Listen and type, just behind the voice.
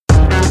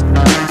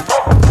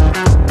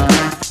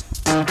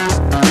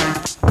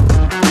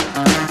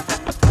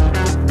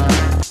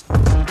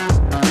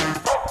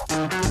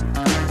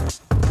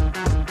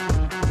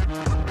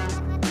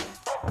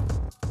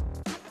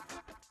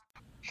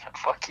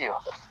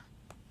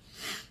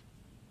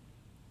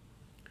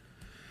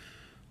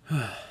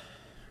Alright,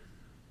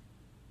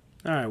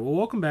 well,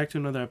 welcome back to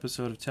another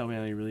episode of Tell Me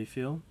How You Really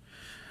Feel.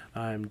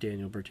 I'm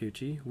Daniel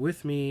Bertucci.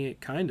 With me,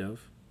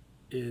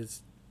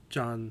 is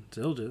John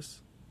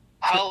Zildjian.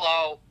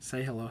 Hello.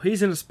 Say hello.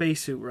 He's in a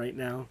spacesuit right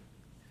now.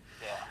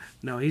 Yeah.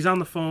 No, he's on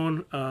the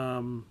phone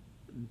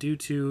due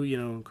to,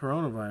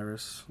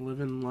 coronavirus,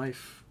 living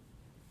life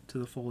to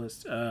the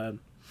fullest.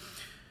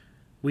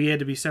 We had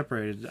to be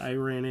separated. I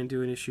ran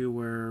into an issue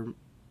where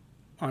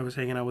I was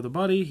hanging out with a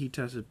buddy. He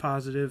tested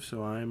positive,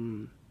 so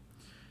I'm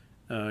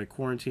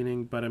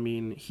quarantining. But, I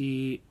mean,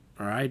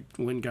 I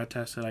went and got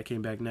tested. I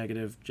came back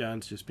negative.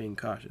 John's just being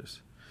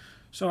cautious.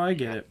 So I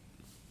get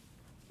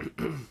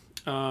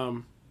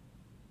it.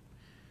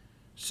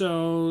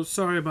 So,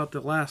 sorry about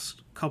the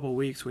last couple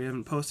weeks. We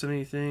haven't posted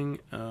anything.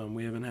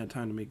 We haven't had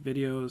time to make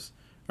videos.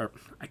 Or,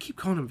 I keep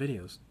calling them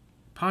videos.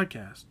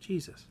 Podcasts.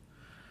 Jesus.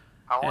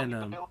 How long you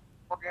been doing this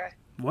for, guy?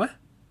 What?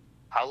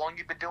 How long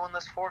you been doing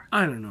this for?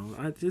 I don't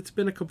know. It's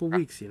been a couple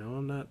weeks,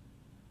 I'm not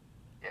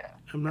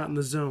in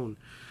the zone.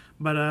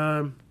 But,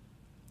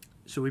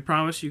 so we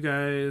promised you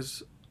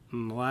guys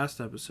in the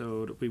last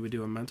episode we would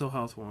do a mental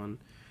health one.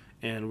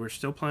 And we're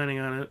still planning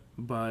on it,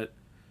 but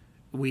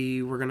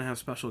we were going to have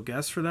special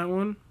guests for that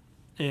one.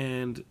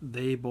 And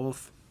they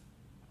both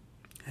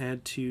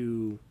had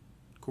to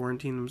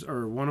quarantine them,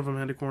 or one of them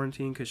had to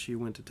quarantine because she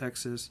went to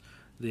Texas.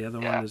 The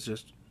other one is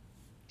just...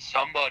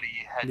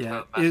 Somebody had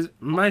to...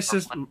 My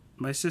sister's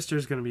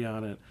going to be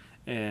on it,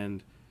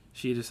 and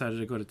she decided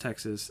to go to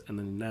Texas, and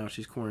then now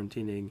she's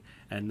quarantining,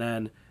 and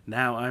then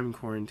now I'm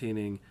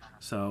quarantining,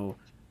 so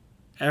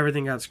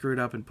everything got screwed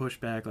up and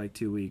pushed back like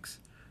 2 weeks.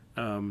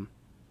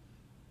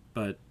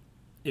 But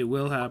it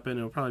will happen.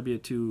 It'll probably be a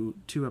two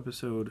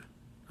episode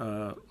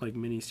like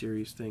mini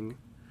series thing.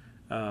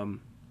 But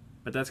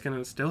that's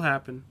gonna still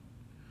happen.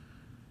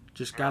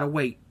 Just gotta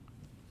wait.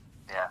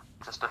 Yeah,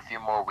 just a few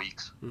more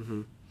weeks.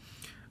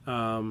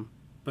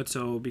 But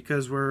so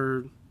because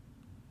we're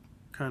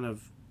kind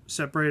of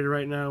separated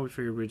right now, we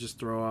figured we'd just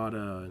throw out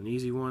an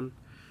easy one.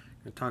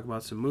 Gonna talk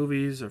about some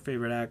movies, our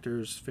favorite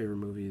actors, favorite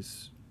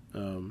movies,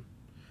 and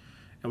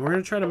we're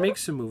gonna try to make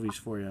some movies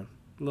for you.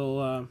 A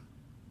little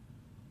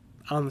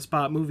on the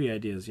spot movie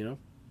ideas, Yeah.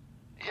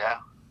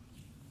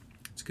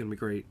 It's gonna be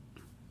great.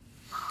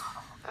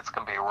 It's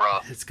gonna be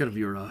rough. It's gonna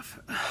be rough.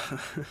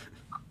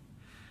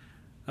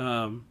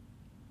 John,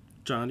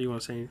 do you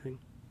want to say anything?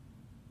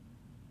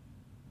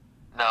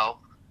 No.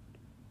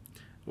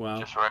 Wow.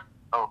 Just right.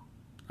 Oh.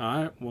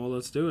 Alright, well,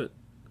 let's do it.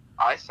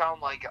 I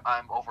sound like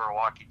I'm over a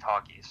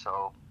walkie-talkie,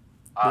 so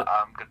I'm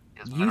gonna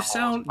be as minimal as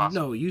possible.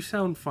 No, you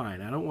sound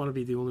fine. I don't want to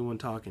be the only one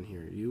talking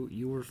here.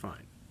 You were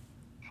fine.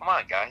 Come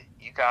on, guy.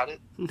 You got it.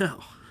 No.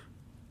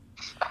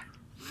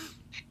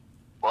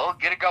 Well,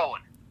 get it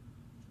going.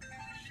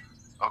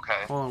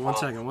 Okay. Hold on,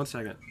 one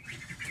second.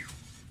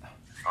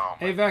 Oh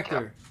Hey,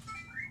 Vector.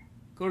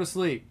 Go to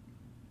sleep.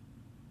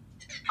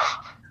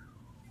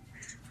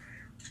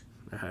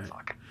 Alright.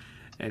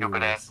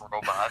 Stupid ass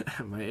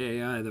robot. My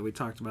AI that we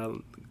talked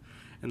about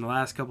in the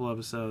last couple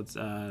episodes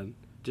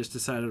just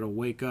decided to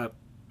wake up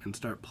and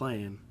start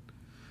playing.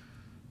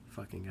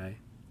 Fucking guy.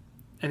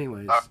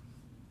 Anyways.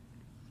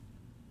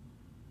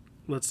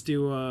 Let's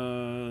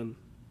do,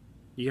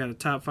 you got a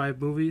top 5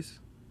 movies?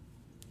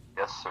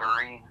 Yes,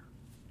 sirree.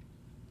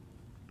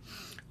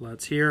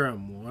 Let's hear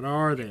them. What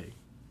are they?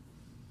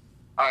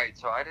 Alright,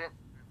 so I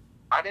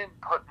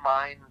didn't put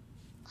mine,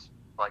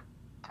 like,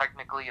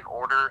 technically in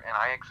order, and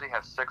I actually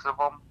have 6 of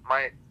them.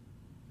 My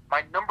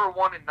number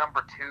 1 and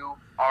number 2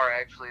 are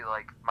actually,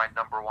 like, my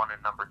number 1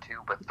 and number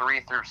 2, but 3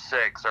 through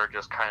 6 are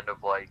just kind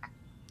of, like,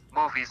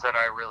 movies that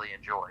I really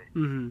enjoy.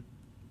 Mm-hmm.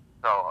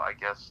 So, I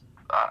guess...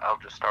 I'll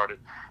just start it.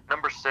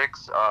 Number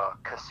 6,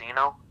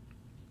 Casino.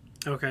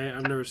 Okay,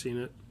 I've never seen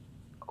it.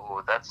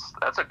 Oh, that's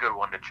a good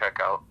one to check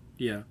out.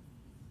 Yeah.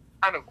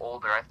 Kind of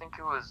older. I think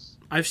it was...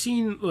 I've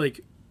seen,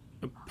 like,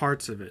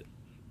 parts of it,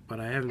 but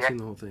I haven't seen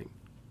the whole thing.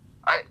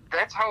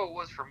 That's how it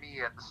was for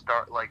me at the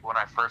start. Like, when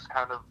I first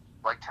kind of,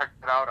 like,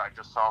 checked it out, I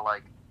just saw,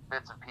 like,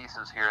 bits and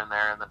pieces here and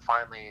there, and then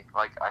finally,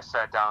 like, I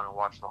sat down and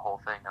watched the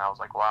whole thing, and I was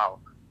like, wow,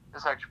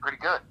 this is actually pretty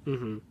good.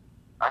 Mm-hmm.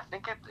 I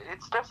think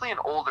it's definitely an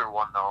older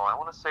one, though. I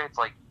want to say it's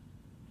like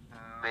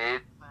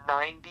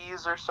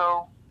mid-90s or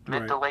so.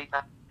 Mid to late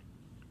 90s.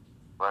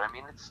 But, I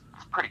mean, it's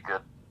pretty good.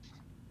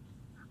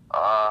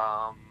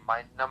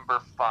 My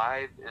number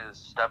 5 is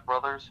Step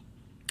Brothers.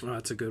 Oh,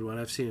 that's a good one.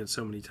 I've seen it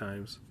so many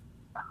times.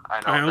 I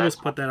know. I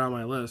almost put that on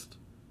my list.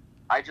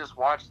 I just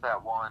watched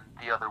that one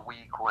the other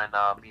week when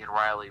me and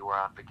Riley were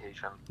on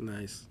vacation.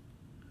 Nice.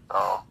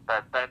 So,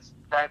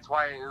 that's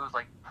why it was,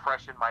 like,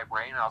 fresh in my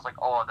brain. I was like,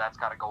 oh, that's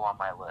got to go on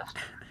my list.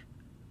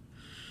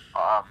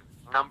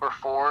 Number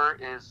 4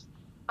 is,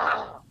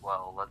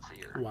 well, let's see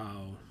here.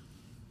 Wow.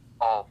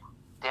 Oh,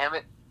 damn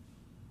it.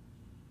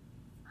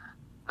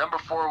 Number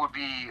 4 would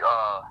be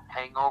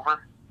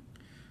Hangover.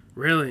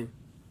 Really?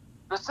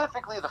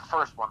 Specifically the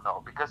first one,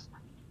 though, because...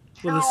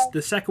 Well,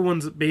 the second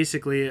one's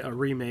basically a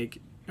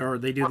remake, or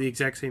they do the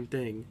exact same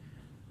thing.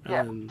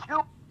 Yeah, 2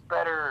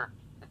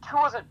 2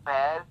 wasn't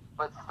bad,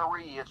 but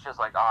 3, it's just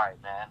like, all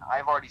right, man,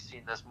 I've already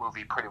seen this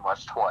movie pretty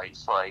much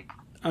twice. Like,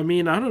 I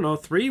mean, I don't know.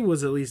 3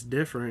 was at least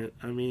different.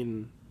 I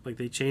mean, like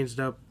they changed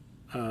up.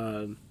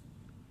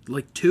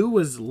 Like 2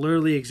 was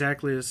literally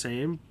exactly the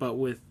same, but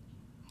with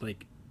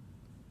like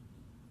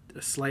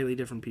slightly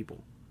different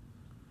people.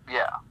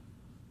 Yeah,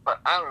 but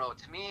I don't know.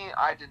 To me,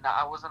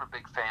 I wasn't a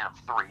big fan of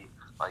 3.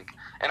 Like,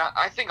 and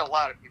I think a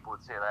lot of people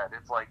would say that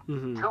it's like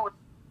 2,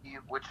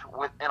 which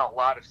within a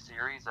lot of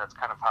series, that's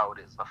kind of how it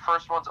is. The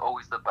first one's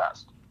always the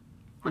best,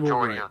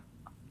 majority of.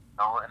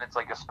 And it's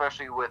like,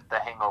 especially with the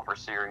Hangover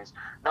series,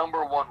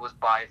 number 1 was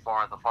by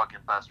far the fucking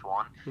best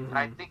one, and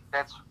I think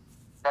that's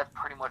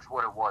pretty much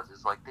what it was.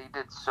 Is like they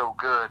did so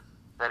good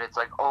that it's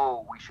like,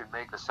 oh, we should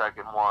make the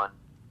second one.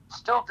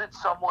 Still did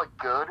somewhat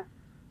good,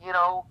 you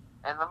know,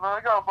 and then they're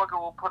like, oh, fuck it,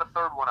 we'll put a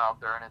third one out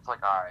there, and it's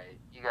like, all right,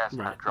 you guys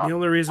kind of dropped. The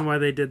only reason why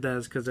they did that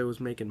is because it was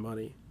making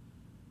money.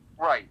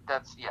 Right.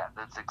 That's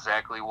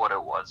exactly what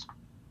it was.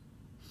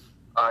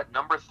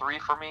 Number 3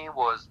 for me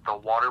was The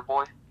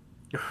Waterboy.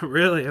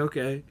 Really?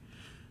 Okay.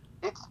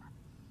 I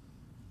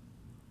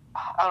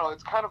don't know,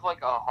 it's kind of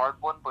like a hard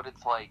one, but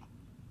it's like,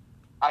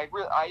 I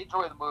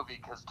enjoy the movie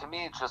because to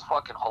me it's just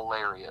fucking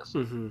hilarious.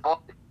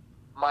 But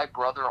my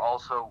brother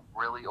also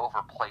really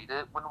overplayed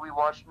it when we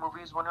watched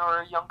movies when we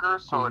were younger,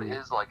 so it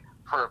is like,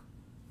 for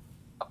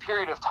a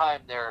period of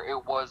time there,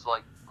 it was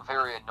like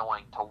very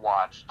annoying to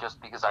watch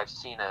just because I've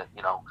seen it,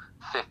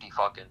 50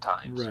 fucking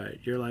times. Right.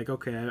 You're like,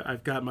 okay,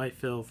 I've got my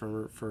fill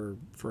for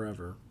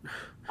forever.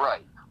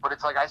 Right. But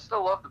it's like, I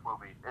still love the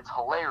movie. It's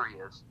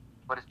hilarious.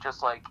 But it's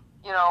just like,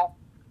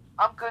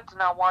 I'm good to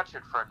not watch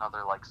it for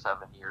another,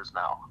 7 years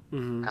now.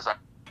 Because I'm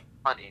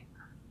funny.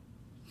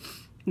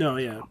 No,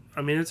 yeah.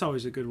 I mean, it's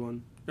always a good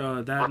one.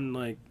 That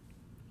and,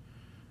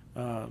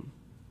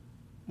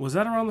 was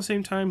that around the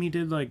same time he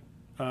did,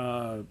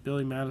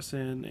 Billy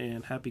Madison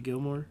and Happy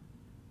Gilmore?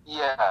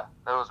 Yeah, that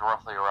was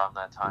roughly around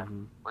that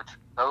time. Which,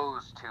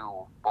 those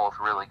 2, both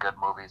really good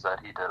movies that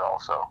he did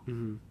also.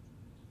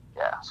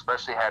 Yeah,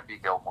 especially Happy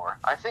Gilmore.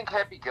 I think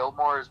Happy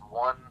Gilmore is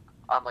one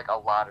on, a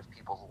lot of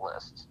people's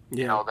lists.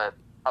 Yeah. That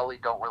probably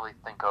don't really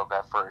think of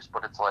at first.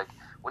 But it's like,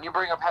 when you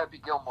bring up Happy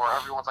Gilmore,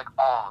 everyone's like,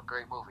 oh,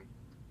 great movie.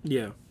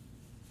 Yeah.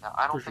 Now,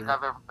 I don't think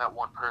I've ever met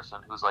one person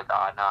who's like,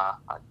 nah,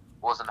 I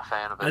wasn't a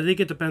fan of it. I think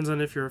it depends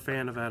on if you're a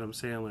fan of Adam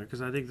Sandler,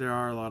 because I think there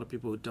are a lot of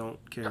people who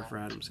don't care for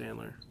Adam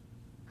Sandler.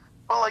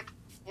 Well,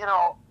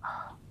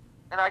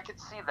 and I could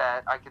see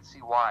that. I could see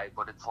why,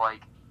 but it's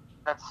like,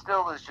 that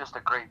still is just a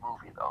great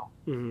movie, though.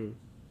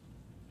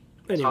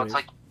 Anyways. So it's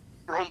like,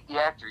 you hate the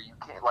actor. You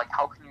can't,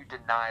 how can you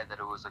deny that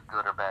it was a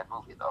good or bad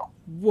movie, though?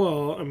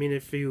 Well, I mean,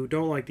 if you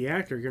don't like the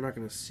actor, you're not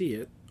going to see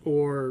it.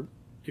 Or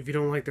if you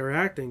don't like their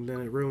acting,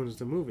 then it ruins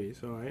the movie.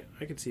 So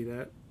I can see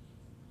that.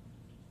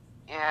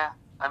 Yeah.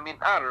 I mean,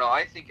 I don't know.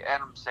 I think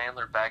Adam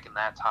Sandler back in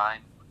that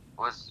time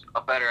was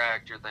a better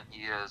actor than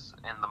he is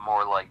in the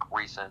more,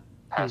 recent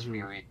past few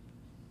years.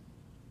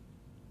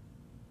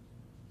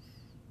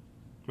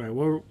 Right,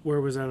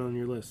 where was that on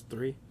your list?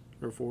 3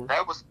 or 4?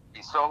 That was,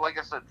 so like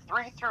I said,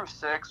 3 through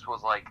 6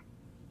 was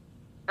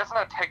that's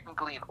not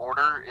technically in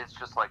order. It's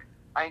just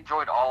I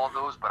enjoyed all of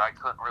those, but I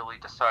couldn't really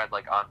decide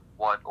on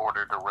what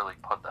order to really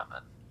put them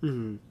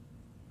in.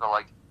 So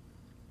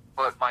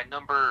but my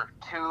number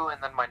 2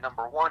 and then my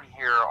number 1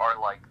 here are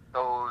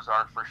those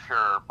are for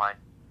sure my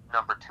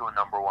number 2 and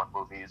number 1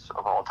 movies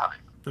of all time.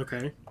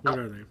 Okay, what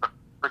are they?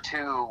 Number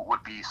 2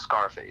 would be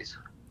Scarface.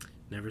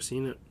 Never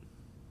seen it.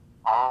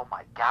 Oh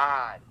my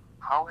god.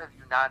 How have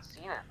you not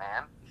seen it,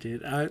 man?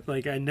 Dude,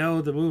 I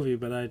know the movie,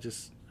 but I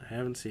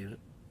haven't seen it.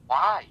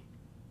 Why?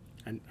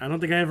 I don't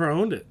think I ever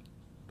owned it.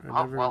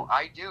 Well,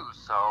 I do,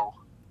 so...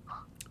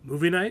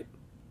 Movie night?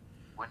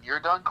 When you're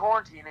done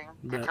quarantining,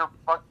 get your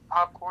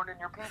popcorn in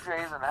your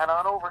PJs and head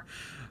on over.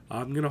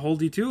 I'm going to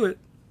hold you to it.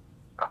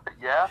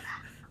 Yeah?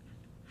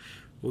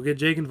 We'll get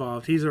Jake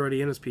involved. He's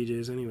already in his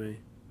PJs anyway.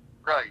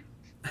 Right.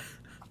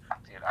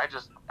 Dude,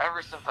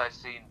 ever since I've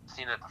seen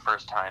it the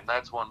first time,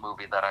 that's one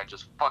movie that I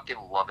just fucking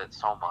love it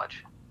so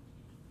much.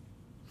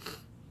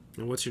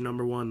 And what's your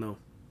number 1, though?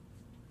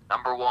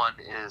 Number 1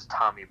 is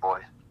Tommy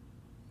Boy.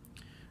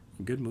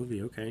 Good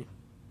movie, okay.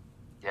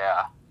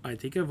 Yeah. I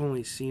think I've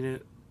only seen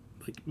it,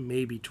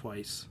 maybe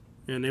twice.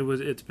 And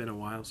it's been a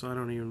while, so I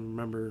don't even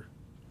remember,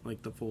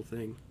 the full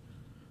thing.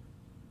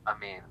 I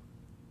mean,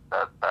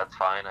 that's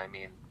fine. I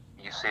mean,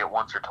 you see it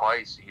once or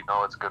twice, you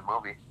know it's a good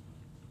movie.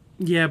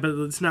 Yeah, but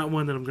it's not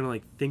one that I'm going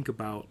to, think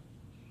about,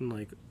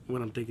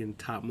 when I'm thinking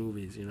top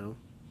movies,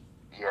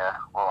 Yeah,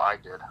 well, I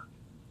did.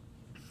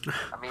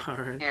 I mean, All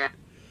right. it,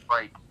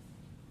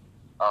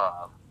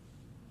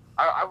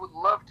 I would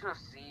love to have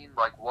seen,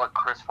 what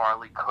Chris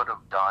Farley could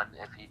have done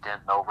if he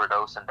didn't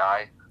overdose and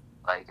die.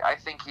 I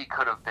think he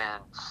could have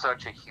been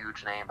such a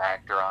huge name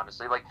actor,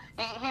 honestly.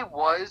 He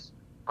was,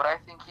 but I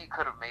think he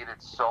could have made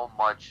it so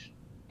much,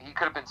 he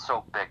could have been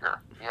so bigger,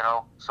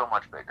 so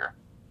much bigger.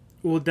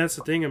 Well, that's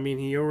the thing. I mean,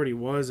 he already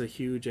was a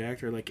huge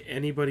actor.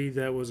 Anybody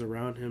that was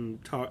around him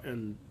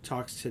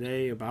talks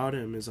today about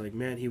him is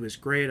man, he was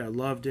great. I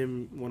loved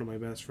him. One of my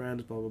best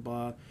friends, blah, blah,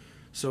 blah.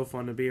 so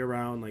fun to be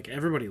around. Like,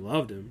 everybody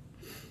loved him.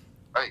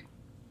 Right.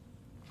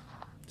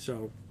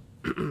 So,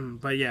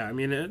 but yeah, I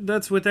mean,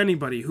 that's with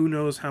anybody. Who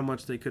knows how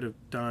much they could have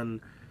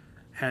done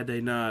had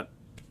they not,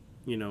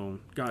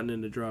 gotten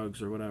into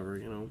drugs or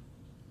whatever,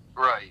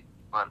 Right.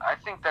 But I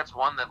think that's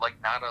one that, like,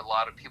 not a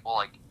lot of people,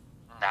 like,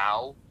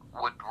 now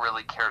would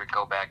really care to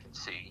go back and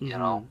see, you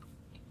know?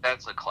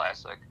 That's a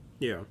classic.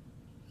 Yeah.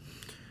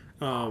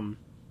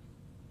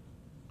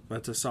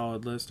 That's a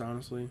solid list,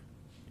 honestly.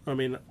 I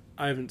mean,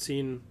 I haven't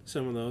seen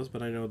some of those,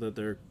 but I know that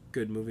they're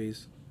good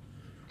movies.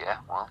 Yeah,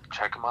 well,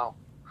 check them out.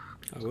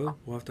 I will.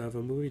 We'll have to have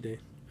a movie day.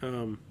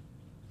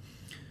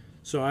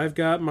 So I've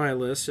got my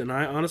list, and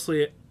I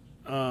honestly,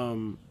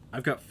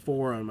 I've got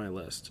 4 on my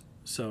list.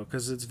 So,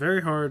 because it's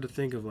very hard to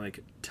think of, like,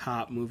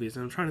 top movies.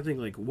 And I'm trying to think,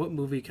 like, what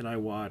movie can I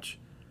watch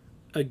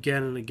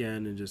again and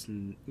again and just,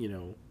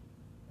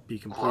 be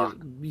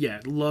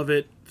complete... love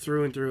it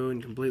through and through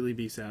and completely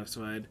be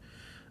satisfied.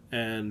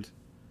 And,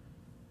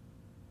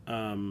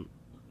 so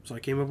I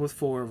came up with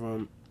 4 of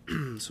them.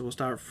 So we'll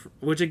start...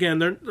 which, again,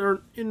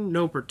 they're in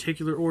no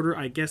particular order.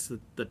 I guess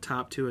the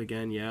top 2,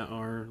 again,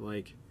 are,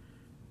 like,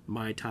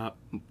 my top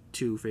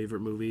 2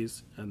 favorite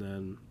movies. And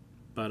then...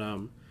 But,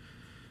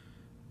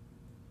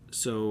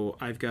 so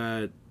I've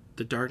got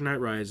The Dark Knight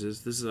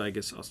Rises. This is, I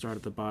guess, I'll start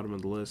at the bottom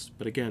of the list.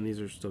 But again,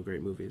 these are still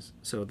great movies.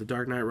 So The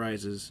Dark Knight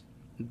Rises,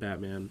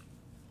 Batman.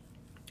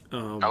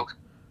 Okay.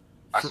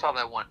 I saw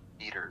that one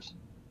in theaters.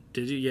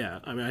 Did you? Yeah.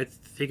 I mean, I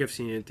think I've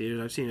seen it in theaters.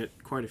 I've seen it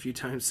quite a few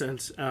times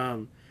since.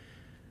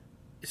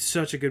 It's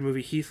such a good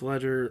movie. Heath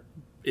Ledger,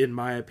 in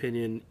my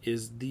opinion,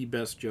 is the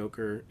best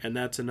Joker. And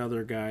that's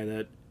another guy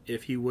that,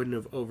 if he wouldn't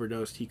have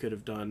overdosed, he could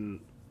have done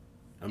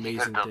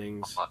amazing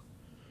things.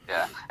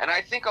 Yeah, and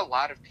I think a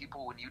lot of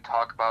people, when you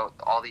talk about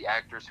all the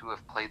actors who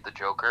have played the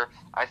Joker,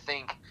 I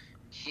think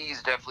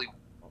he's definitely,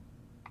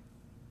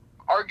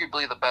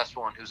 arguably the best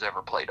one who's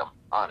ever played him,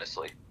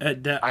 honestly.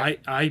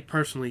 I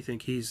personally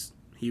think he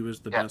was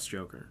the best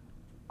Joker.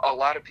 A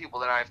lot of people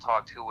that I've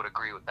talked to would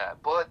agree with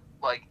that, but,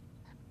 like,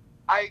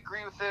 I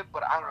agree with it,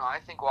 but I don't know, I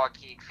think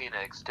Joaquin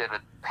Phoenix did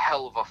a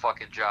hell of a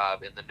fucking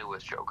job in the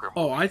newest Joker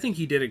movie. Oh, I think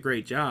he did a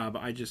great job.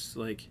 I just,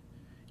 like,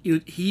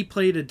 he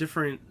played a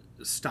different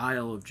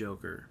style of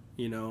Joker.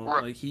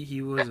 Right. Like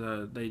he was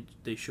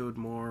they showed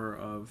more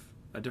of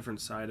a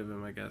different side of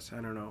him, I guess. I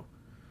don't know.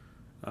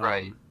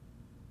 Right.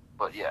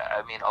 But yeah,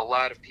 I mean, a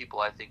lot of people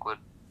I think would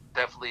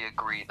definitely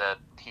agree that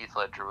Heath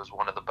Ledger was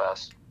one of the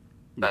best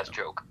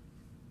Joker.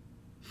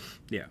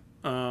 Yeah.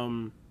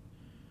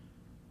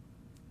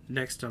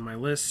 Next on my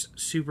list,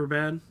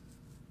 Superbad.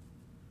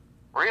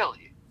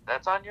 Really?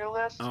 That's on your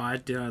list? Oh, I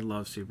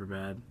love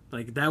Superbad.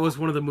 Like, that was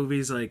one of the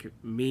movies, like,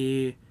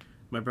 me,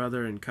 my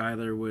brother, and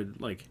Kyler would,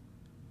 like,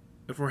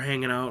 if we're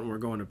hanging out and we're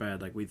going to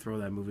bed, like, we'd throw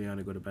that movie on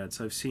and go to bed.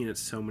 So I've seen it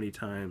so many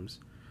times,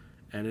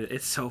 and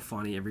it's so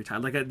funny every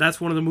time. Like, that's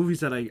one of the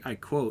movies that I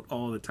quote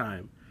all the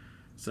time.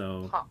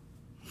 So,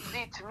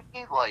 See, to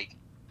me, like,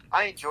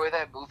 I enjoy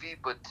that movie,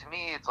 but to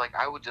me, it's like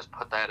I would just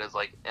put that as,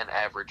 like, an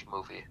average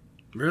movie.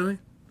 Really?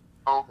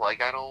 Oh,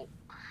 like, I don't...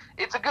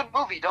 It's a good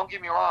movie, don't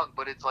get me wrong,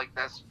 but it's, like,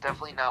 that's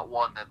definitely not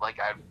one that, like,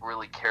 I'd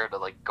really care to,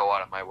 like, go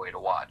out of my way to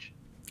watch.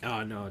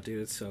 Oh, no,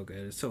 dude, it's so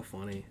good. It's so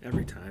funny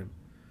every time.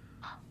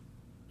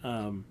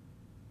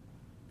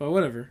 But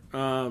whatever.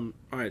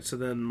 Alright, so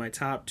then my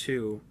top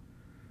 2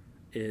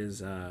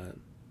 is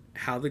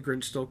How the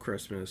Grinch Stole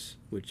Christmas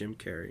with Jim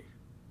Carrey.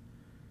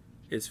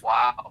 It's,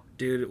 wow.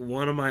 Dude,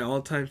 one of my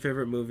all-time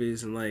favorite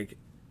movies, and, like,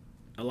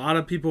 a lot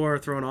of people are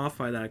thrown off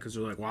by that because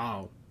they're like,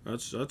 wow,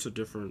 that's a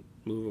different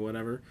movie,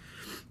 whatever.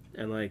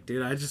 And, like,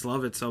 dude, I just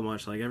love it so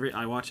much. Like,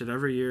 I watch it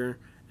every year,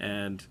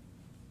 and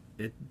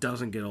it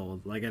doesn't get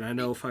old. Like, and I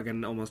know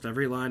fucking almost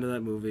every line of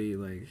that movie,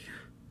 like...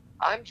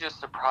 I'm just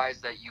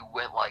surprised that you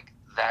went, like,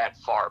 that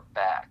far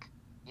back.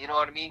 You know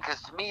what I mean?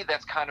 Because to me,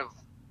 that's kind of,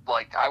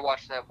 like, I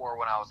watched that more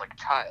when I was, like, a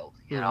child,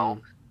 you know?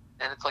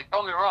 And it's like,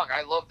 don't get me wrong,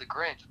 I love The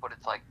Grinch, but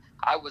it's like,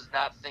 I was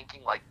not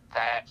thinking, like,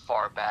 that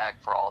far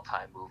back for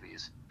all-time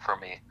movies for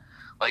me.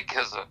 Like,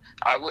 because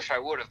I wish I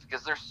would have,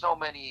 because there's so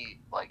many,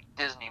 like,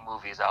 Disney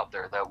movies out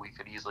there that we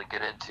could easily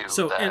get into.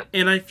 So,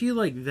 and I feel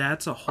like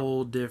that's a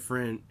whole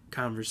different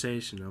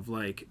conversation of,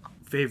 like,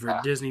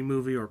 favorite Disney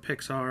movie or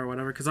Pixar or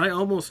whatever, because I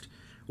almost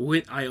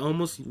went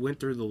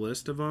through the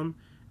list of them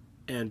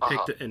and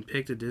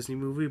picked a Disney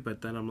movie,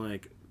 but then I'm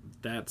like,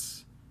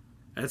 that's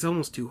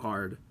almost too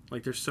hard.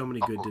 Like, there's so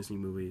many good Disney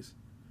movies.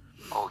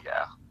 Oh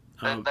yeah,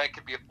 that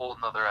could be a whole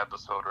another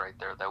episode right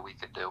there that we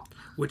could do.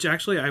 Which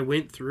actually I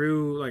went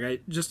through,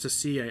 like, just to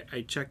see.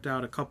 I checked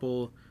out a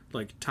couple,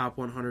 like, top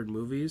 100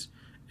 movies,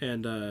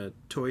 and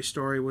Toy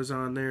Story was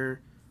on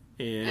there,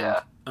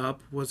 and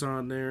Up was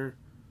on there.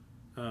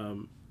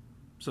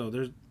 So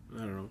there's, I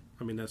don't know.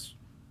 I mean, that's.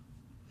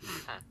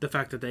 The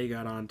fact that they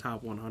got on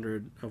top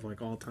 100 of,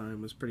 like, all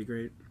time was pretty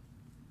great.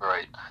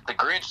 Right. The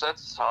Grinch,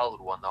 that's a solid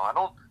one,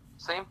 though.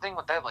 Same thing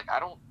with that, like,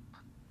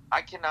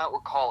 I cannot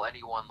recall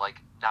anyone,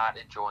 like, not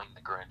enjoying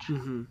The Grinch.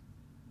 Mm-hmm. You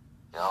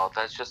know,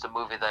 that's just a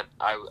movie that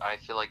I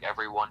feel like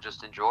everyone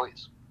just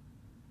enjoys.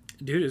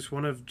 Dude, it's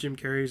one of Jim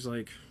Carrey's,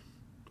 like,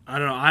 I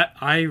don't know.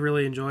 I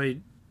really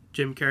enjoyed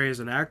Jim Carrey as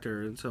an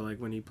actor, and so like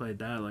when he played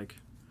that, like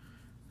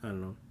I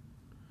don't know,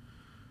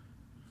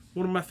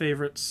 one of my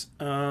favorites.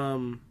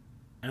 And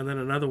then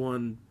another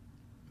one,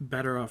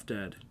 Better Off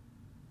Dead.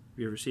 Have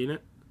you ever seen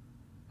it?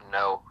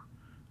 No.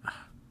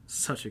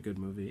 Such a good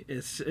movie.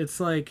 It's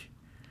like,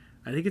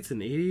 I think it's an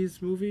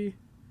 80s movie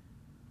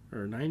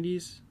or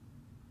 90s.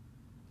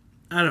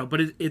 I don't know,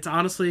 but it's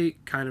honestly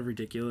kind of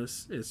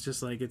ridiculous. It's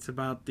just like it's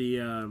about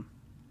the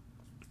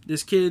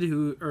this kid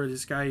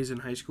this guy who's in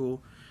high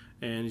school,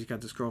 and he's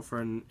got this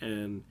girlfriend,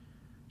 and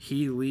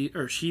she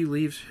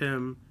leaves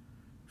him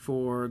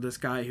for this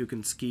guy who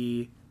can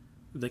ski.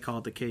 They call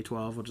it the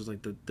K-12, which is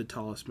like the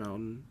tallest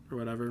mountain or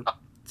whatever.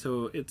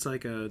 So it's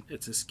like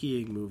it's a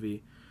skiing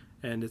movie,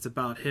 and it's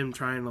about him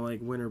trying to like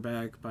win her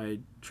back by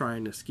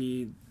trying to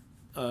ski.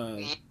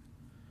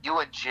 You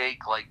and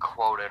Jake like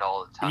quote it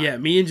all the time. Yeah,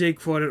 me and Jake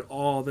quote it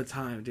all the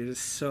time, dude. It's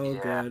so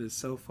good. It's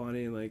so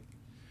funny. Like,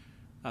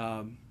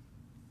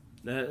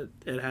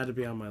 it had to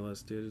be on my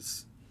list, dude.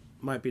 It's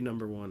might be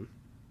number one.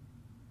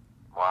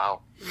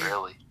 Wow,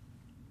 really?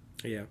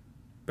 Yeah,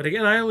 but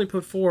again, I only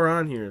put 4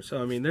 on here,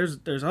 so I mean,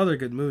 there's other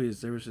good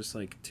movies. There was just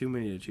like too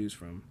many to choose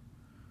from.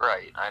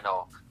 Right, I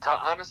know.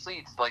 Honestly,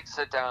 it's like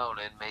sit down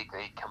and make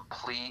a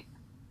complete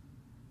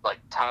like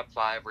top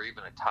 5 or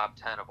even a top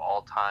 10 of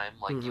all time.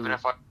 Like even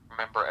if I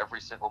remember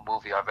every single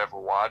movie I've ever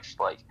watched,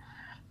 like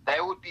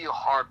that would be a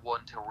hard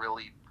one to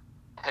really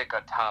pick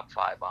a top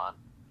 5 on.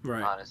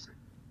 Right. Honestly,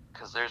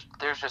 because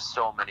there's just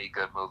so many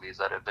good movies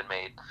that have been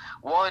made.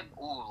 One,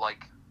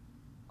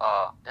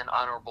 an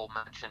honorable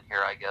mention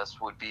here, I guess,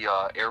 would be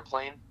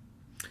Airplane.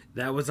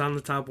 That was on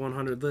the top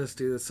 100 list,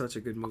 dude. That's such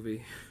a good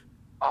movie.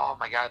 Oh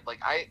my god!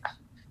 Like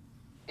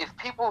if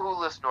people who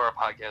listen to our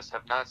podcast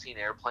have not seen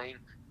Airplane,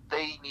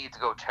 they need to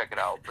go check it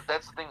out. But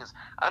that's the thing is,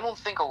 I don't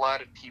think a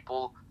lot of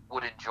people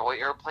would enjoy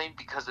Airplane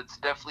because it's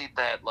definitely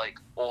that like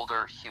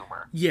older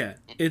humor. Yeah,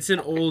 it's an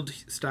old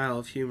style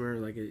of humor.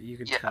 Like you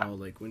can tell,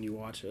 like when you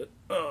watch it.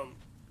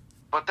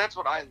 But that's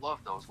what I love,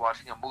 though, is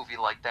watching a movie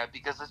like that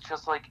because it's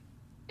just like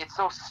it's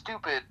so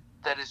stupid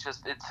that it's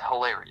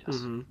hilarious.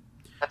 Mm-hmm.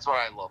 That's what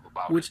I love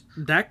about it.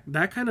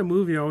 That kind of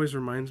movie always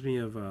reminds me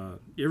of.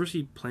 You ever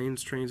see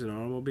Planes, Trains, and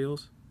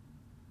Automobiles?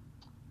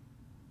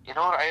 You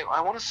know what?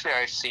 I want to say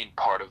I've seen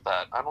part of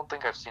that. I don't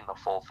think I've seen the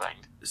full thing.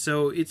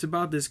 So it's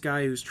about this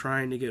guy who's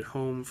trying to get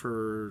home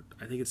for,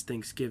 I think it's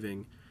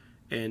Thanksgiving,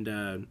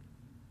 and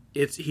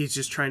he's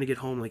just trying to get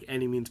home like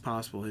any means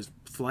possible. His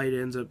flight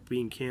ends up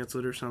being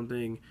canceled or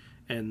something,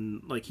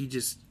 and like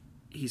he's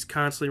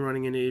constantly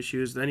running into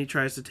issues. Then he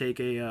tries to take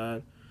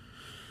a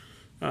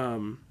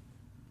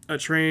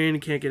train,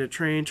 can't get a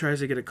train, tries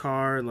to get a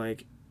car, and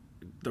like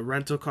the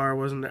rental car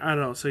wasn't there. I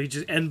don't know. So he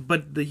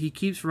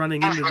keeps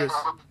running into this.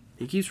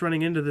 He keeps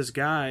running into this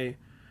guy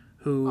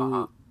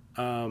who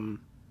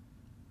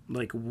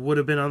like would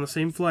have been on the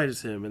same flight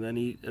as him, and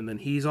then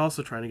he's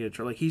also trying to get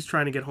like he's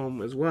trying to get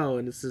home as well,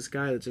 and it's this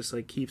guy that just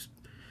like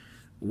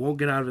won't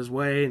get out of his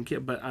way,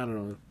 but I don't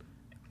know.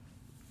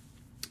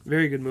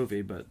 Very good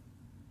movie, but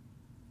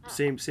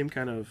same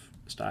kind of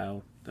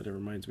style that it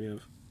reminds me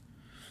of.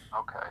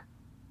 Okay.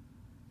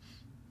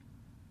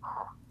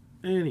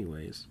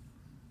 Anyways,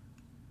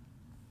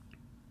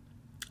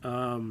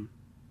 well,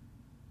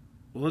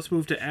 let's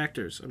move to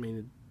actors. I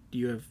mean, do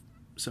you have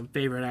some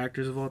favorite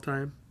actors of all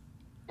time?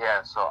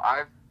 Yeah, so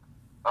I've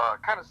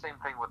kind of same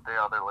thing with the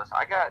other list.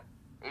 I got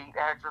 8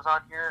 actors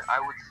on here. I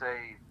would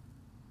say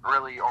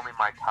really only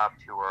my top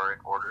 2 are in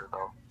order,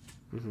 though.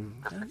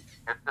 Mm-hmm.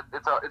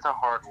 It's a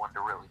hard one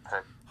to really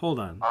pick. Hold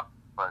on.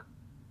 But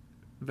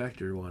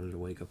Vector wanted to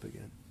wake up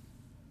again.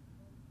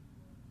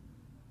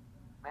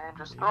 Man,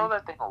 just throw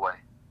that thing away.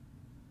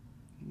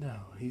 No,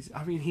 he's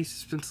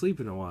been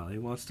sleeping a while. He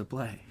wants to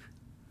play.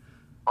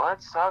 Well,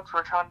 that sucks.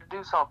 We're trying to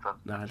do something.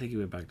 Nah, I think he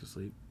went back to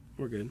sleep.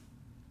 We're good.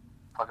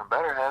 Fucking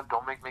better have.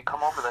 Don't make me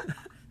come over there.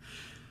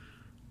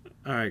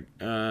 All right.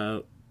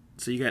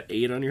 So you got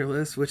 8 on your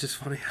list, which is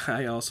funny.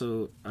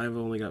 I've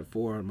only got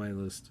 4 on my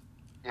list.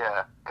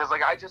 Yeah, because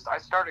like I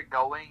started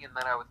going, and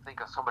then I would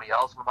think of somebody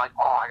else, and I'm like,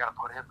 oh, I gotta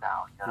put him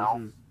down, you know.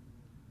 Mm-hmm.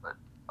 But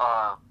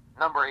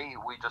number 8,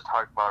 we just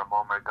talked about a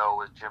moment ago,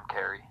 was Jim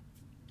Carrey.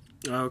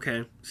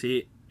 Okay.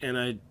 See, and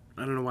I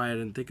don't know why I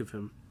didn't think of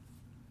him,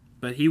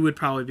 but he would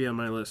probably be on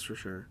my list for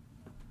sure.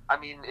 I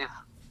mean, if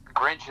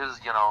Grinch is,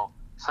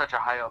 such a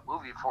high up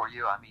movie for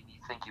you, I mean, you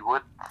think you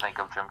would think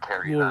of Jim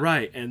Carrey. Well, then.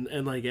 Right,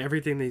 and like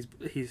everything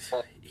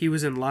he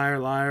was in Liar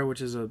Liar,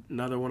 which is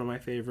another one of my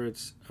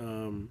favorites.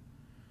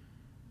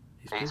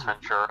 Ace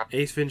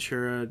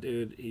Ventura,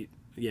 dude.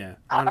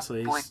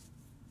 Honestly, he's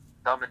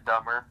Dumb and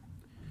Dumber.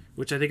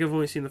 Which I think I've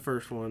only seen the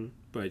first one,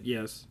 but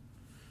yes.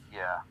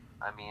 Yeah,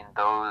 I mean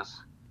those.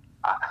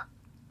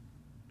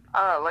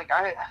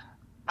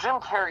 Jim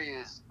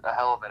Carrey is a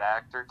hell of an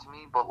actor to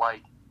me, but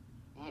like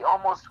he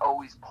almost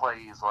always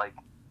plays like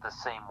the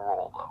same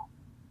role though.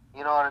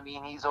 You know what I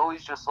mean? He's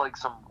always just like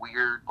some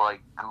weird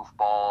like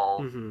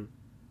goofball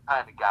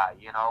kind of guy,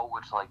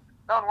 which like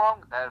nothing wrong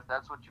with that. If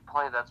that's what you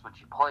play, that's what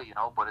you play,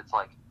 But it's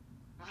like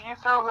if you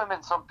throw him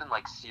in something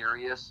like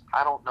serious,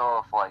 I don't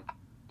know if like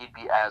he'd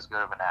be as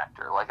good of an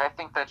actor. Like, I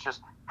think that's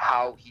just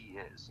how he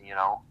is, you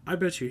know? I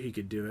bet you he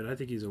could do it. I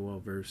think he's a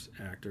well-versed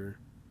actor.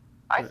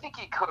 I think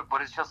he could,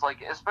 but it's just,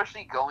 like,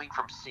 especially going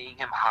from seeing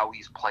him how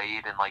he's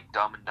played in, like,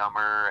 Dumb and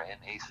Dumber and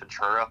Ace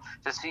Ventura,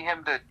 to see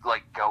him to,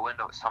 like, go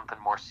into something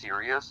more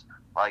serious,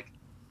 like,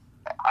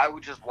 I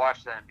would just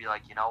watch that and be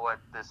like, you know what,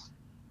 this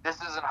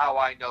isn't how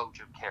I know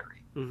Jim Carrey.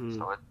 Mm-hmm.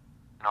 So,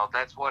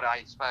 that's what I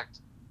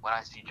expect when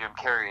I see Jim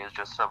Carrey, is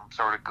just some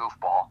sort of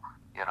goofball,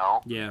 you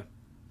know? Yeah.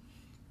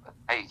 But,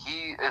 hey,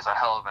 he is a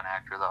hell of an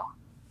actor, though.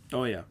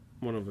 Oh, yeah.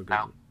 One of a good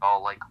Now, one.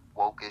 all, like,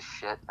 woke as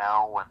shit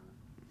now, and,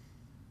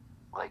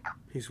 like...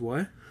 He's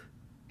what?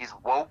 He's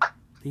woke.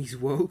 He's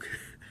woke?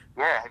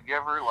 Yeah, have you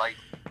ever, like...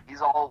 He's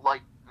all,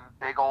 like,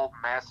 big old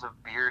massive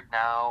beard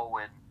now,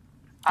 and...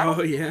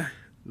 Oh, yeah.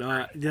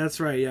 No, that's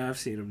right. Yeah, I've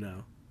seen him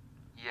now.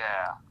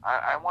 Yeah.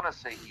 I want to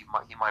say he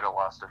might have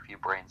lost a few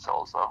brain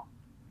cells, though.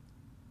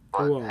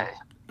 But, Well, hey.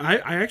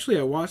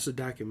 I watched a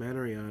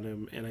documentary on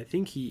him, and I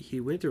think he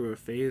went through a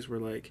phase where,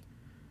 like,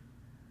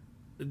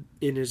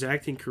 in his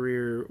acting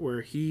career,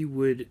 where he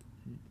would,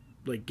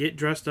 like, get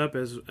dressed up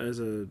as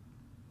a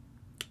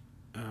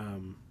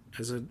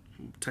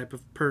type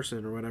of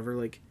person or whatever,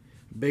 like,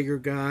 bigger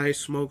guy,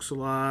 smokes a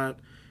lot,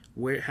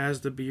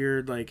 has the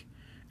beard, like,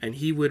 and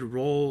he would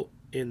roll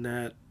in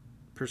that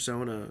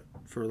persona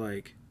for,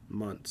 like,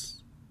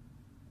 months.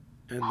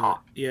 And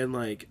and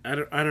like I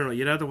don't know,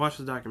 you'd have to watch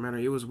the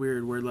documentary. It was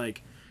weird where,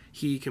 like,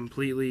 he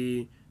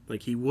completely,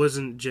 like, he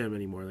wasn't Jim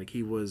anymore. Like,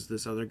 he was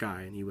this other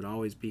guy, and he would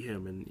always be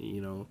him. And,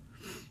 you know,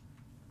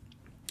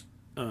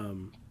 I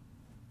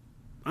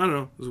don't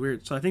know, it was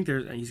weird. So I think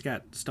he's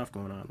got stuff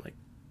going on, like,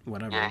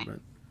 whatever. Yeah, but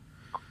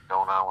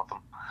going on with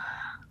him.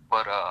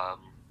 But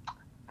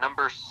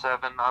number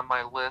 7 on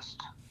my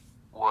list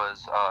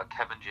was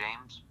Kevin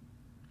James.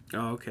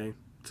 Oh, okay,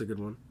 it's a good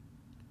one.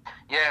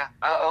 Yeah,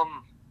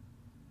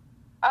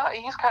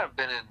 he's kind of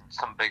been in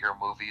some bigger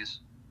movies.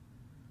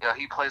 Yeah,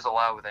 he plays a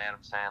lot with Adam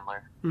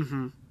Sandler.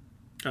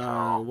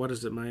 Mm-hmm. What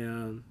is it?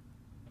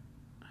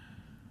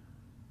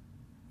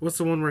 What's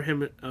the one where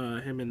him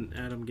and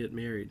Adam get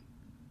married?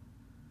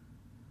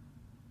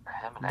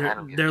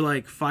 They're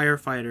like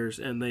firefighters,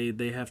 and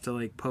they have to,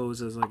 like,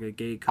 pose as, like, a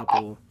gay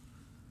couple.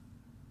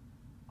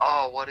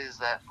 Oh, what is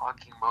that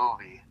fucking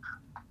movie?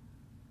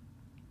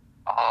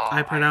 Oh,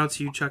 I pronounce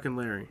you Chuck and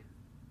Larry.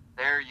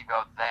 There you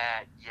go.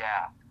 That,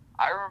 yeah.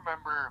 I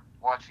remember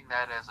watching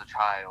that as a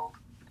child,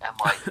 and,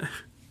 like,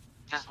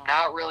 just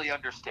not really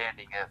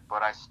understanding it,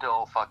 but I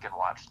still fucking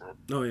watched it.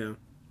 Oh, yeah.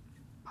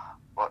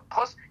 But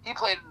plus, he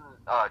played in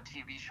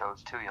TV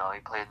shows, too, you know. He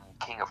played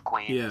in King of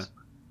Queens,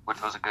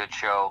 which was a good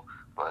show,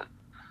 but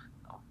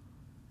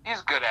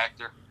he's a good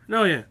actor.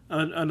 No, yeah.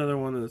 Another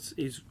one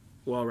he's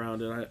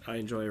well-rounded. I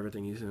enjoy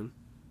everything he's in.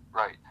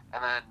 Right.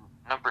 And then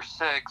number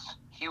 6,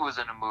 he was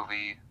in a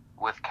movie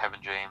with Kevin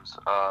James,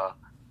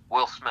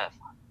 Will Smith.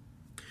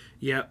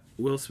 Yeah,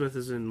 Will Smith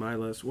is in my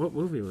list. What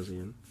movie was he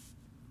in?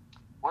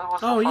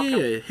 What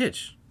was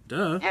Hitch.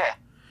 Duh. Yeah.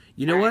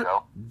 You know what?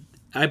 Go.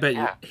 I bet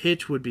you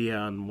Hitch would be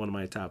on one of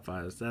my top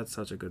 5s. That's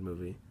such a good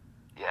movie.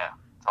 Yeah.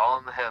 It's all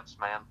in the hips,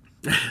 man.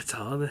 It's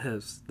all in the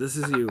hips. This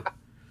is you.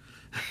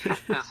 This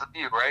is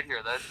you right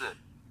here. That's it.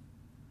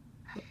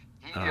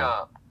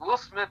 Will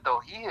Smith,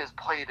 though, he has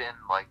played in,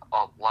 like,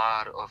 a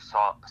lot of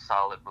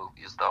solid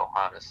movies, though,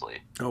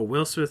 honestly. Oh,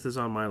 Will Smith is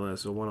on my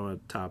list. So one of my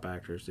top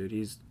actors, dude.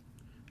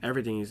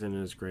 Everything he's in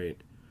is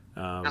great.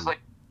 Just,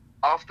 like,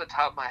 off the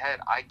top of my head,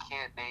 I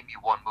can't name you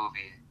one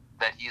movie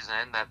that he's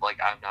in that, like,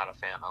 I'm not a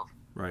fan of.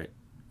 Right.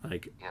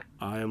 Like,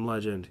 I Am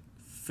Legend,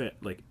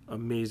 like,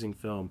 amazing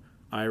film.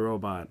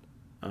 iRobot,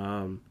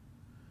 Men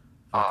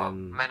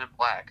in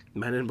Black.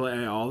 Men in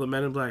Black, all the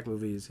Men in Black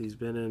movies he's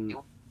been in.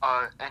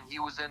 And he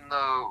was in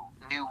the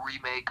new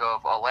remake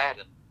of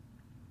Aladdin.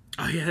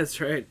 Oh yeah, that's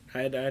right.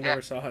 I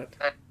never saw it.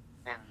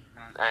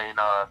 In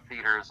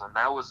theaters, and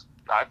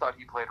I thought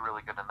he played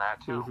really good in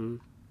that too. Mm-hmm.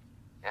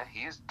 Yeah,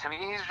 he's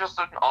just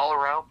an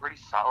all-around pretty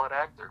solid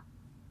actor.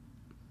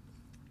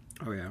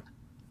 Oh yeah.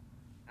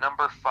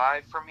 Number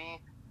 5 for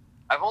me,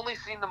 I've only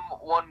seen the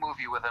one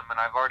movie with him, and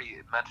I've already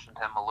mentioned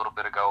him a little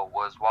bit ago,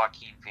 was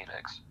Joaquin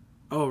Phoenix.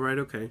 Oh, right,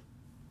 okay.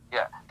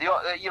 Yeah,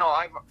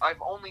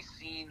 I've only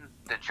seen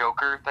the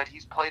Joker that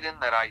he's played in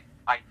that I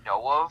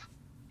know of.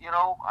 You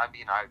know, I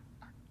mean,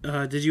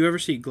 did you ever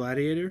see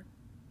Gladiator?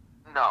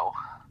 No.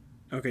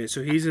 Okay,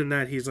 so he's in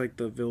that. He's like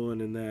the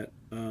villain in that.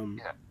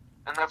 Yeah,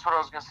 and that's what I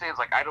was gonna say. It's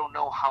like I don't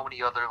know how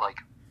many other, like,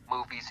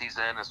 movies he's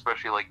in,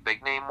 especially, like,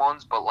 big name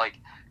ones, but, like,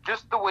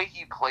 just the way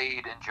he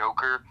played in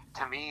Joker,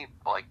 to me,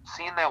 like,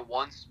 seeing that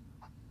once,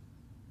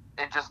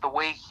 and just the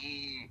way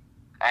he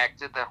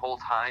acted that whole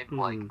time,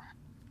 like.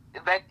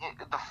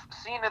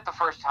 Seeing it the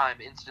first time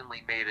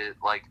instantly made it,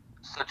 like,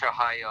 such a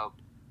high up,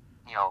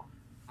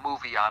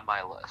 movie on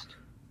my list.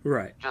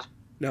 Right.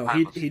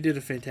 He did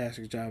a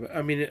fantastic job.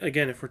 I mean,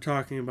 again, if we're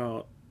talking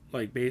about,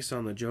 like, based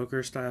on the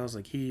Joker styles,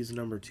 like, he's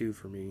number 2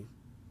 for me.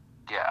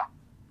 Yeah.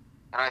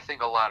 And I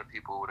think a lot of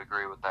people would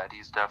agree with that.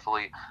 He's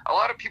definitely... A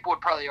lot of people would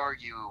probably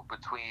argue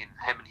between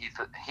him and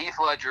Heath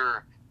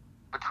Ledger,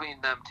 between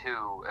them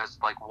two, as,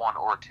 like, 1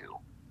 or 2.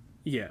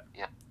 Yeah.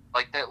 Yeah.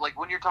 Like that. Like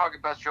when you're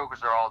talking best Jokers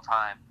of all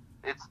time,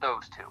 it's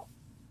those two.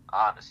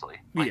 Honestly,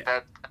 like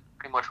that's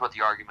pretty much what the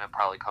argument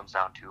probably comes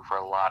down to for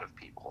a lot of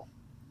people.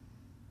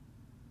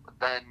 But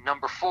then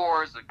number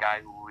 4 is a guy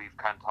who we've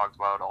kind of talked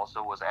about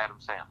also was Adam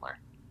Sandler.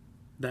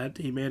 That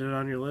he made it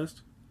on your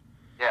list?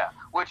 Yeah,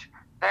 which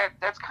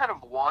that's kind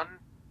of one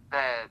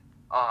that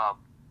I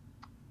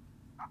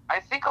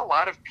think a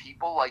lot of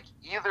people like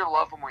either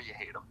love him or you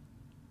hate him.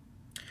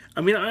 I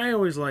mean, I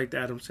always liked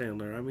Adam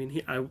Sandler. I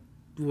mean, I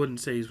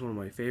wouldn't say he's one of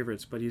my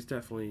favorites, but he's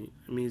definitely.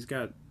 I mean,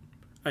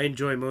 I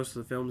enjoy most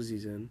of the films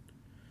he's in.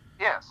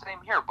 Yeah, same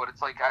here. But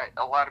it's like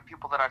a lot of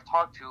people that I've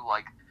talked to,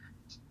 like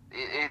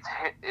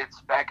it's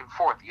back and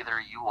forth.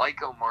 Either you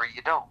like him or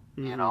you don't.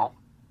 Mm-hmm. You know,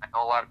 I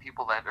know a lot of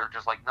people that are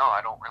just like, no,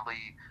 I don't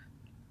really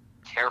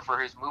care for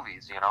his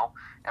movies. You know,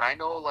 and I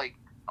know like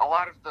a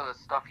lot of the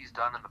stuff he's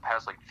done in the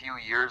past like few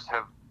years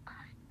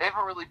they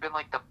haven't really been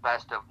like the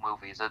best of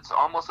movies. It's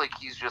almost like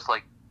he's just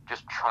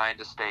trying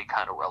to stay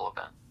kind of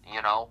relevant.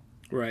 You know,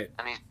 right?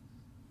 And he's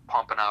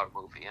pumping out a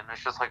movie, and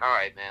it's just like, all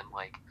right, man,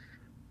 like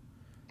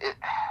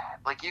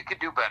you could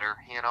do better,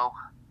 you know.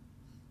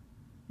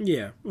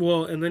 Yeah,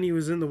 well, and then he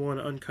was in the one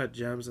Uncut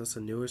Gems. That's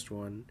the newest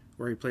one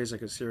where he plays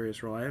like a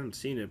serious role. I haven't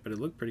seen it, but it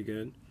looked pretty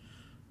good.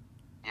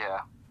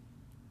 Yeah,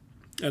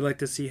 I'd like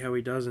to see how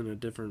he does in a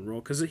different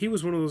role, because he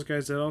was one of those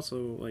guys that also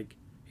like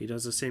he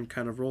does the same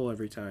kind of role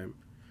every time.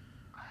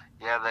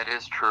 Yeah, that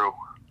is true.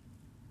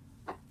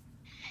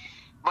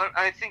 But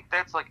I think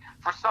that's like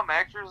for some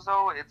actors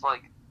though, it's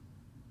like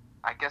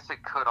I guess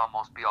it could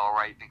almost be all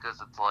right because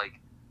it's like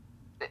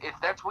if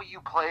that's what you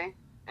play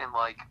and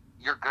like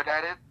you're good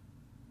at it,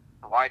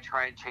 why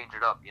try and change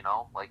it up, you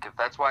know? Like if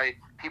that's why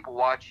people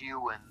watch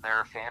you and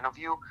they're a fan of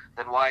you,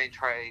 then why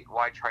try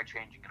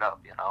changing it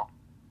up, you know?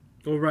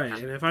 Well, right.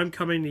 And if I'm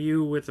coming to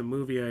you with a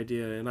movie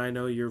idea and I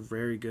know you're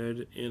very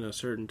good in a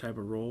certain type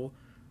of role,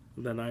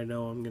 then I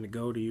know I'm going to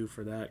go to you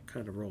for that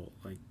kind of role.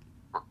 Like,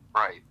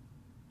 right.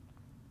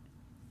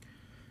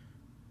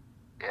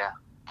 Yeah.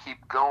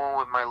 Keep going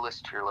with my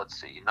list here. Let's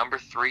see. Number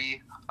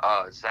 3,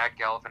 Zach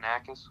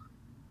Galifianakis.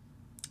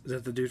 Is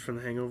that the dude from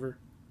The Hangover?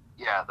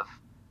 Yeah.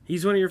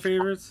 He's one of your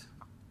favorites?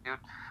 Dude.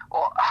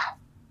 Well,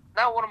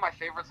 not one of my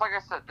favorites. Like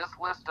I said, this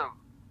list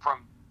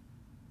from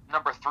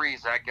number 3,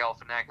 Zach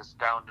Galifianakis,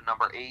 down to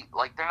number 8,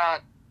 like they're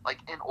not like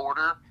in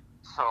order.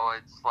 So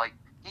it's like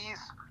he's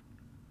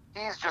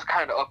just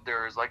kind of up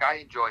there. Is like I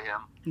enjoy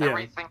him. Yeah.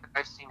 Everything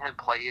I've seen him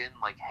play in,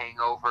 like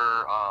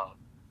Hangover.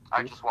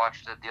 I just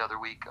watched it the other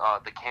week.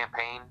 The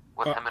Campaign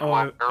with him and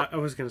Will Ferrell. I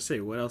was gonna say,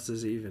 what else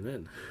is he even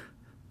in?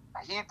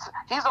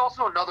 He's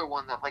also another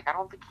one that like I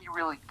don't think he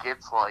really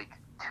gets like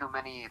too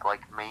many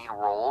like main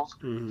roles.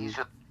 Mm-hmm. He's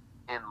just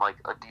in like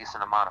a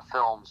decent amount of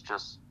films,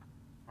 just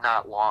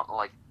not long,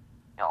 like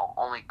you know,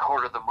 only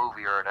quarter of the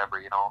movie or whatever,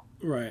 you know.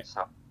 Right.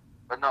 So,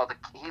 but no,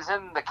 he's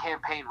in The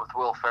Campaign with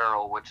Will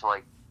Ferrell, which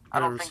like I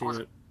don't think was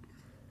a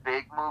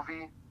big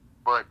movie,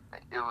 but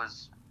he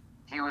was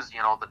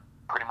you know the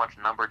pretty much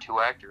number 2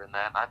 actor in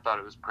that, and I thought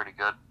it was pretty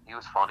good. He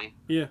was funny.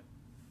 Yeah.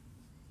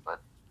 But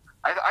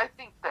I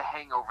think The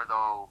Hangover,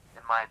 though,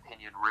 in my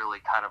opinion, really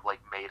kind of like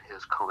made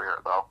his career,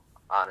 though.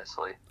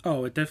 Honestly.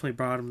 Oh, it definitely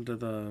brought him to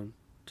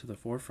the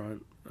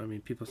forefront. I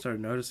mean, people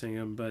started noticing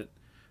him, but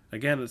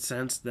again,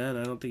 since then,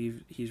 I don't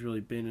think he's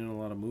really been in a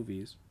lot of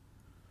movies.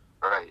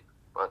 Right,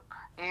 but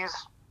he's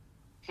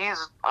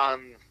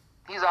on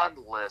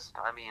the list.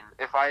 I mean,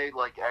 if I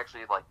like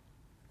actually like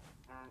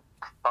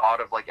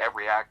thought of like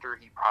every actor,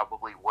 he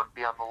probably wouldn't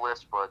be on the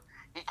list, but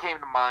he came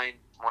to mind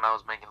when I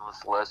was making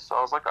this list, so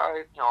I was like, all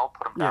right, you know, I'll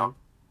put him down.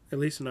 At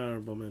least an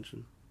honorable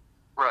mention.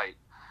 Right.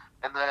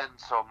 And then,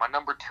 so my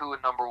number 2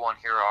 and number 1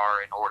 here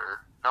are in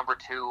order. Number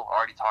 2,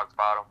 already talked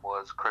about him,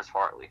 was Chris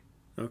Farley.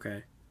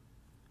 Okay.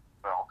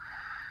 Well,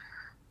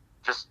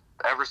 just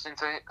ever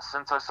since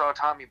I saw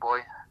Tommy Boy,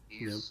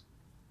 he's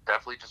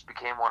definitely just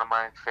became one of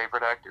my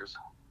favorite actors.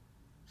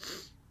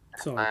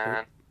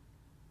 And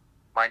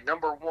my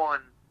number 1,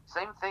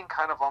 same thing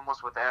kind of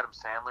almost with Adam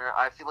Sandler.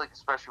 I feel like,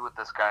 especially with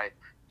this guy,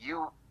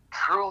 you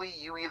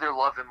either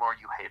love him or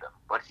you hate him.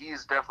 But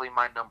he's definitely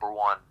my number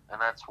 1,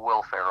 and that's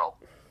Will Ferrell.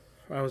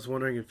 I was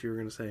wondering if you were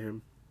going to say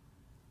him.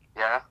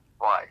 Yeah?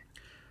 Why?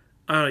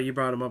 I don't know, you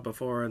brought him up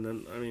before, and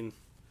then, I mean,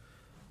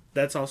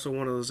 that's also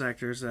one of those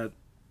actors that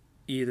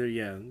either,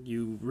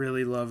 you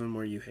really love him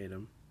or you hate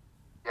him.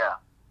 Yeah.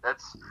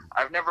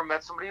 I've never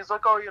met somebody who's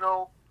like, oh, you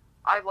know,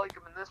 I like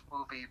him in this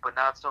movie, but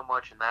not so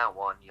much in that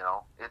one, you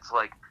know? It's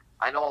like,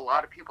 I know a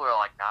lot of people are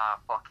like, nah,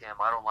 fuck him,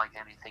 I don't like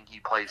anything he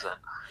plays in.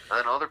 And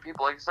then other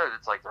people, like I said,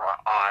 it's like, oh,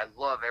 I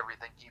love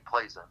everything he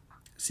plays in.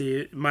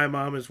 See, my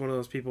mom is one of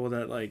those people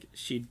that, like,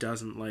 she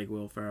doesn't like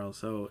Will Ferrell,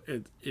 so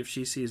if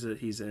she sees that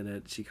he's in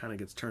it, she kind of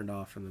gets turned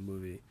off from the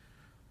movie.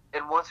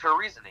 And what's her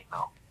reasoning,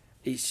 though?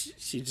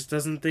 She just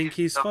doesn't think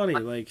he's funny.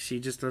 Like,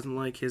 she just doesn't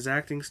like his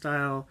acting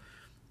style.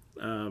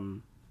 I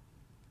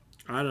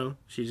don't know.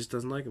 She just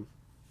doesn't like him.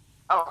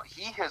 Oh,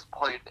 he has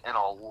played in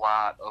a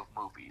lot of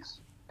movies,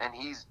 and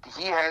he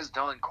has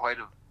done quite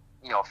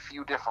a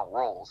few different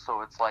roles.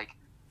 So it's like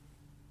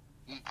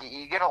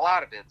you get a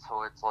lot of it.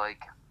 So it's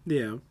like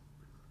yeah.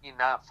 you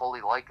not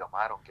fully like him?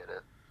 I don't get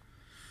it.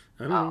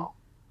 I don't know.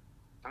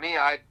 To me,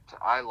 I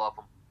love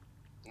him.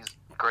 He's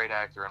a great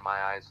actor in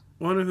my eyes.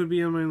 Wonder who'd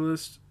be on my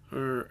list,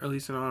 or at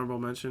least an honorable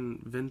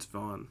mention, Vince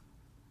Vaughn.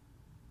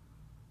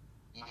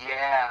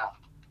 Yeah.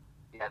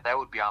 Yeah, that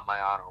would be on my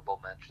honorable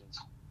mentions.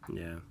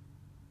 Yeah.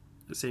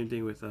 The same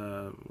thing with,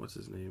 what's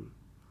his name?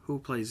 Who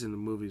plays in the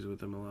movies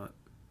with him a lot?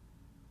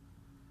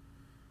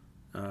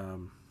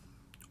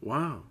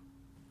 Wow.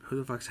 Who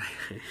the fuck's that?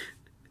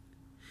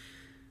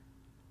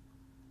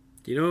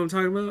 Do you know what I'm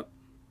talking about?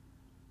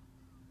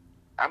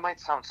 I might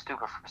sound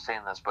stupid for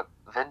saying this, but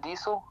Vin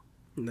Diesel?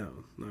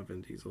 No, not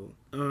Vin Diesel.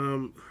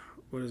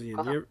 What is he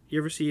in? You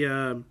ever see,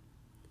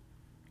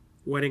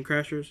 Wedding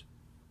Crashers?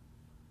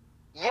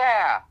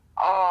 Yeah!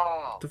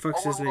 Oh! The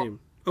fuck's his name?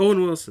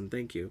 Owen Wilson,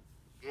 thank you.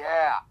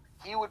 Yeah,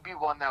 he would be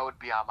one that would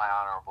be on my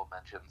honorable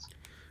mentions.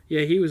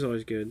 Yeah, he was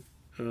always good.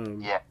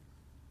 Yeah.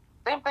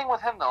 Same thing with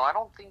him though. I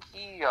don't think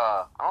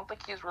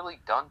he's really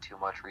done too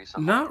much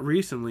recently. Not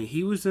recently.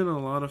 He was in a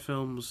lot of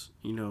films,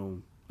 you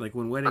know, like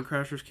when Wedding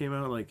Crashers came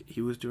out, like he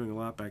was doing a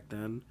lot back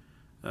then.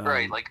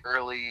 Right, like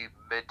early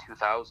mid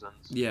 2000s.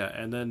 Yeah,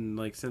 and then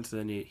like since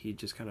then he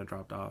just kind of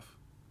dropped off.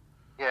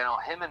 Yeah, no,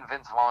 him and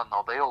Vince Vaughn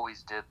though, they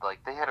always did,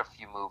 like they had a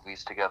few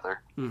movies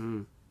together.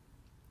 Mhm.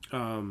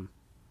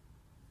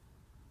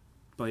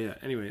 But yeah,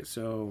 anyway,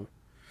 so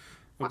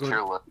what's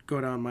your list?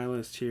 Go down my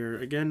list here.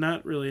 Again,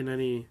 not really in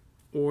any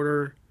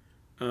order.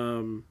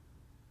 Your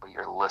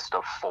list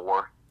of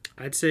 4.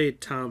 I'd say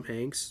Tom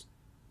Hanks.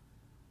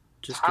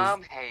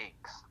 Tom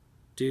Hanks.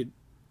 Dude,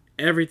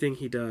 everything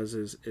he does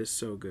is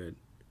so good.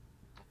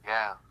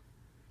 Yeah.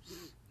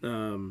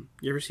 You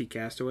ever see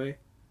Castaway?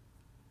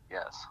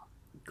 Yes.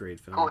 Great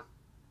film. Who?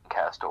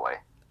 Castaway.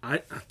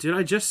 I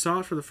just saw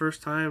it for the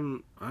first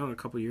time, I don't know, a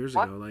couple years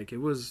ago. Like it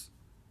wasn't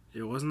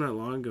that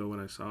long ago when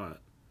I saw it.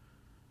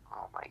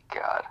 Oh my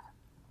god.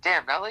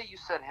 Damn, now that you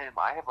said him,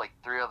 I have like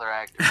 3 other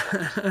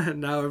actors.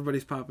 Now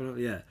everybody's popping up,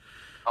 yeah.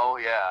 Oh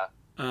yeah.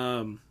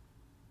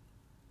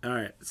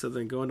 Alright, so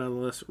then going down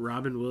the list,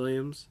 Robin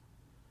Williams.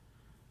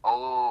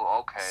 Oh,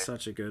 okay.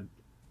 Such a good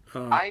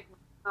I've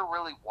never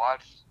really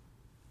watched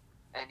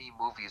any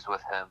movies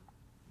with him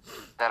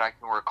that I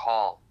can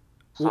recall.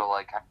 So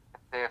like I can't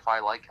say if I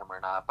like him or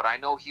not, but I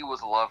know he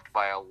was loved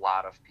by a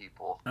lot of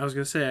people. I was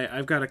gonna say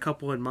I've got a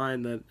couple in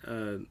mind that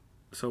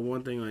so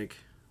one thing like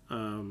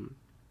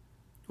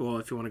well,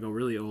 if you want to go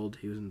really old,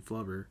 he was in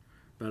Flubber,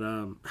 but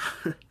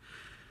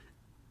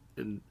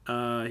and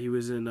he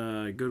was in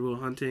Good Will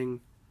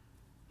Hunting.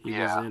 He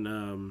was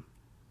in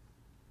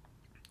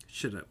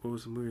what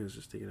was the movie I was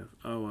just thinking of?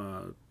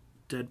 Oh,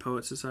 Dead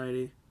Poet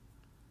Society.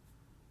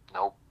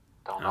 Nope,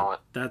 don't know it.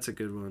 That's a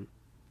good one.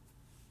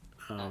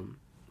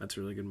 That's a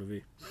really good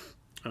movie.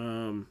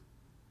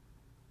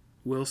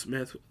 Will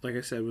Smith, like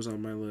I said, was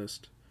on my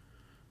list.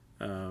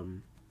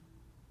 And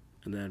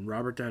then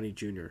Robert Downey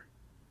Jr.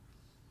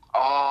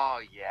 Oh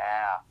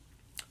yeah.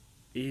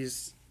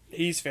 He's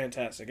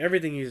fantastic.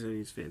 Everything he's in,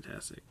 he's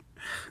fantastic.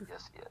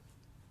 Yes, yeah.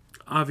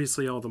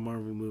 Obviously, all the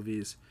Marvel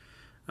movies,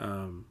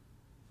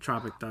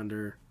 Tropic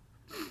Thunder.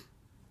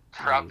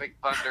 Tropic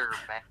Thunder,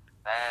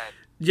 man.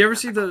 Did you ever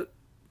see Did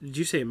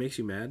you say it makes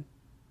you mad?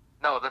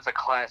 No, that's a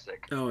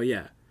classic. Oh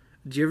yeah.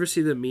 Did you ever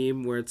see the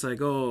meme where it's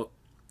like,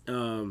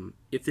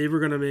 if they were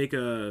gonna make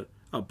a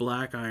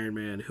black Iron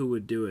Man, who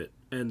would do it?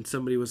 And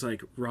somebody was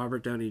like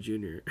Robert Downey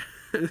Jr.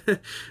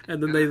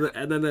 and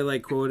then they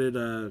like quoted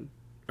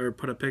or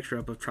put a picture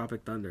up of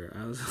Tropic Thunder.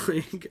 I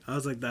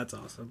was like, that's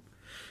awesome.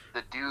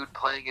 The dude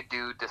playing a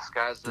dude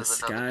disguised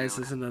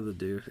as another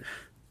dude.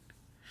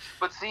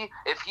 But see,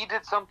 if he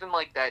did something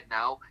like that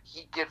now,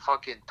 he'd get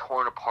fucking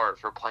torn apart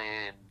for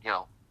playing,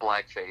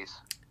 blackface.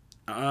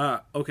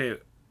 Okay.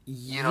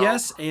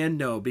 Yes and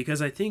no,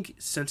 because I think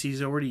since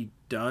he's already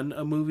done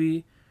a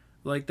movie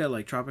like that,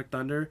 like Tropic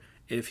Thunder,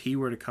 if he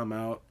were to come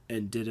out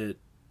and did it,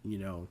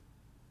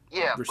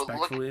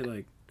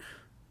 respectfully,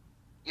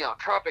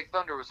 Tropic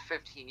Thunder was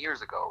 15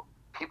 years ago.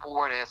 People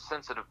weren't as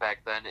sensitive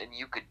back then, and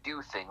you could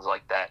do things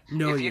like that.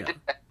 If you did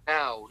that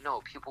now,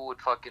 people would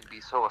fucking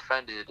be so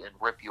offended and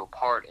rip you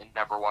apart and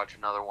never watch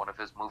another one of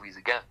his movies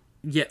again.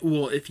 Yeah,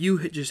 well, if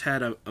you just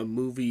had a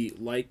movie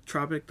like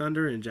Tropic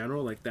Thunder in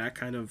general, like that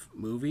kind of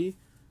movie,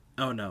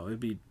 oh no, it'd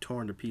be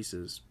torn to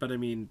pieces. But I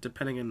mean,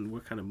 depending on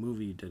what kind of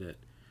movie you did it.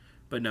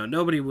 But no,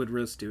 nobody would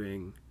risk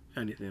doing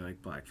anything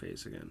like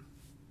blackface again.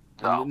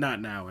 No.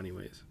 Not now,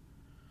 anyways.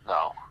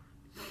 No.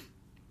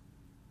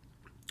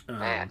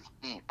 Man,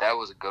 that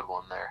was a good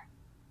one there.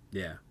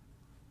 Yeah.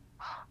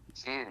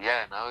 See,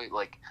 yeah, now you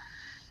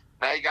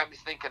got me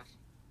thinking.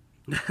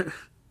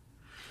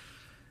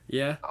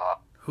 Yeah.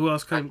 Who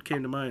else came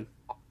to mind?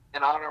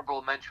 An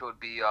honorable mention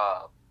would be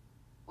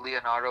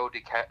Leonardo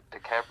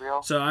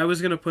DiCaprio. So I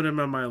was gonna put him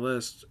on my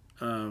list,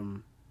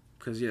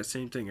 because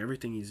same thing.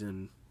 Everything he's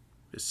in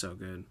is so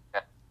good.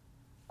 Yeah.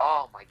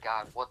 Oh my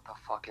god, what the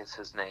fuck is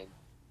his name?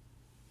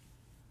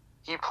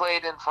 He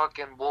played in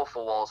fucking Wolf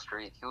of Wall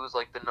Street. He was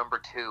like the number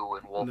 2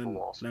 in Wolf of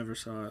Wall Street. Never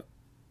saw it.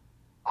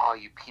 Oh,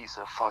 you piece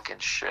of fucking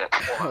shit.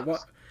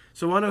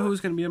 So wanna know who's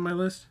gonna be on my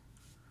list?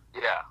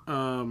 Yeah.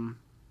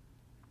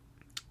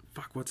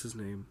 fuck, what's his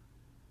name?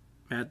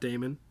 Matt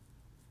Damon.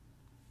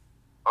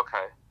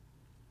 Okay.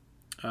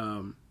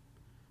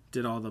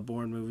 Did all the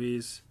Bourne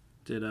movies.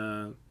 Did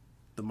The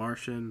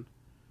Martian.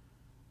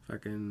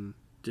 Fucking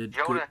did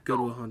Good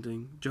Will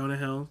Hunting. Jonah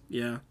Hill,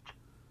 yeah.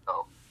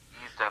 Oh,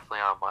 he's definitely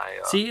on my...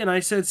 See, and I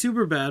said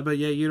Superbad, but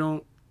yeah, you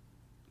don't...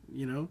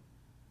 You know?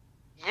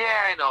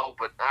 Yeah, I know,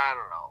 but I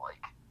don't know.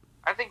 Like,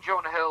 I think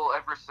Jonah Hill,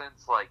 ever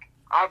since, like,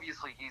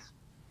 obviously he's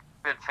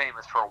been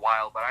famous for a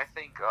while, but I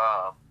think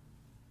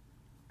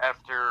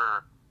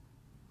after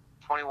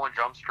 21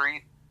 Jump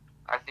Street,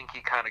 I think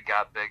he kind of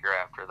got bigger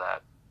after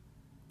that.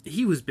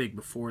 He was big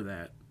before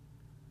that.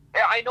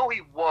 Yeah, I know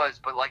he was,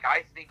 but, like,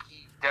 I think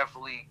he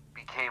definitely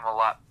became a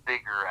lot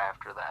bigger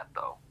after that,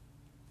 though.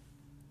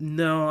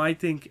 No, I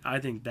think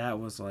that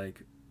was,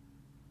 like,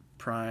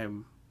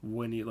 prime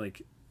when he,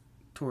 like,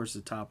 towards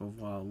the top of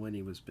when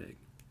he was big.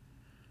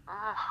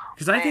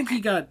 Because I think he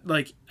got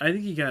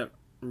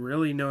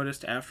really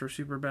noticed after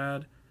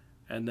Superbad,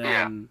 and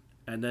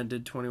then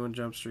did 21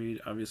 Jump Street.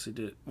 Obviously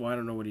did. Well, I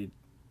don't know what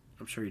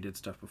I'm sure he did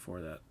stuff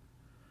before that.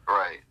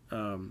 Right.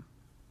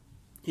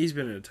 He's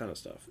been in a ton of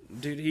stuff,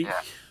 dude.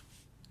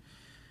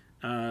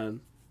 I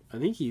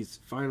think he's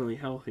finally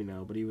healthy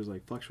now, but he was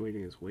like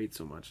fluctuating his weight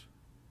so much.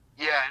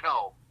 Yeah, I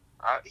know.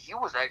 He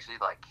was actually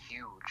like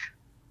huge.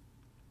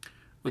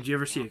 Did you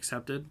ever see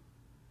Accepted?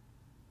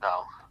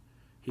 No.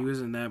 He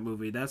was in that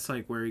movie. That's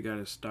like where he got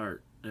his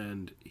start,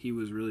 and he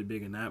was really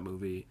big in that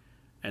movie,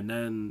 and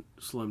then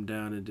slimmed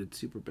down and did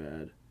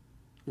Superbad,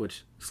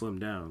 which slimmed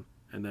down,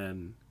 and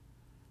then.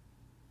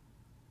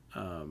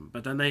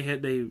 But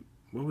then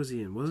what was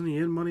he in? Wasn't he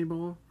in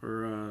Moneyball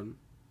or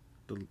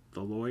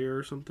the lawyer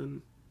or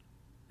something?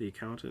 The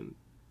accountant.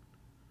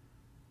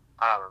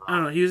 I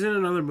don't know. He was in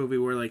another movie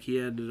where like he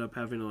ended up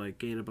having to like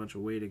gain a bunch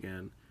of weight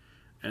again,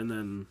 and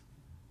then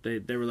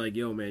they were like,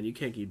 "Yo, man, you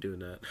can't keep doing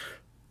that."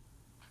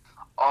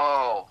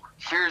 Oh,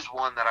 here's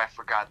one that I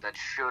forgot that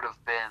should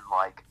have been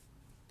like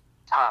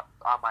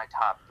on my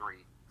top 3.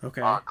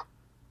 Okay. Clint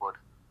Eastwood.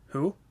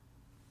 Who?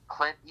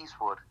 Clint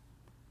Eastwood.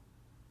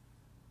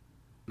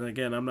 And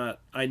again,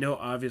 I know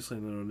obviously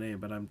the name,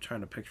 but I'm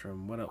trying to picture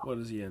him. What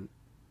is he in?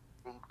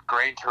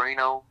 Gran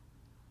Torino.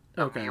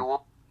 Okay.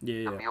 Mule.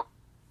 Yeah. The Mule.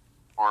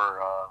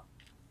 Or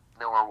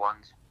newer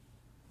ones.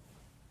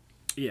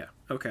 Yeah.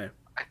 Okay.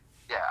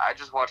 I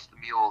just watched The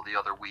Mule the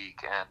other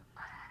week, and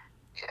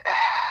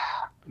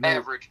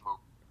average movie.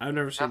 I've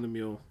never seen The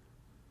Mule.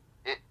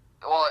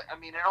 Well, I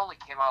mean, it only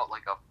came out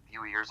like a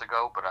few years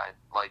ago, but I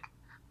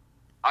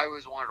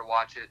always wanted to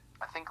watch it.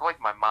 I think like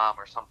my mom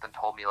or something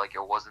told me like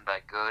it wasn't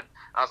that good.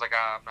 I was like,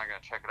 I'm not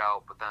gonna check it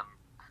out. But then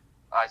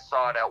I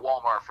saw it at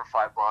Walmart for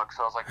 $5.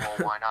 So I was like, well,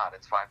 why not?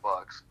 It's $5.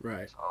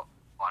 Right. So I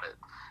bought it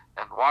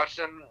and watched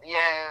him.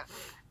 Yeah,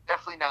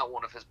 definitely not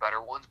one of his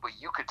better ones, but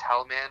you could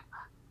tell, man,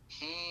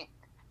 he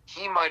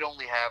might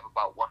only have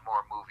about one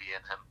more movie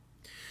in him.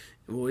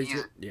 Well,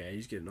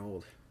 he's getting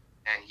old.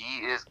 And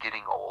he is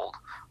getting old.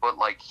 But,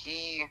 like,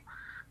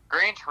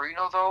 Gran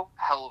Torino, though,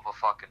 hell of a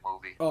fucking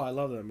movie. Oh, I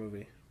love that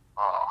movie.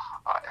 Oh,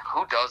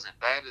 who doesn't?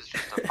 That is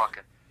just a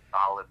fucking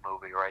solid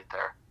movie right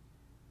there.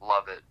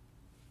 Love it.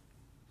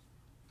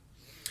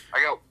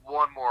 I got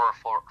one more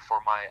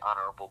for my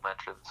honorable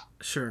mentions.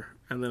 Sure.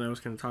 And then I was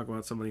going to talk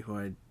about somebody who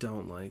I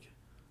don't like.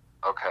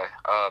 Okay.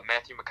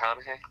 Matthew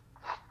McConaughey?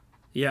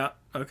 Yeah,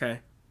 okay.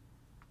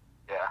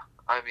 Yeah.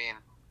 I mean,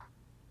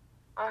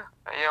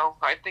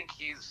 I think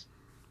he's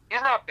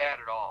not bad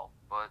at all,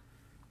 but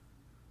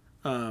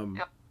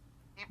yeah,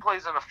 he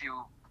plays in a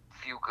few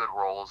good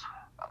roles.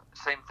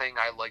 Same thing.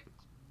 I liked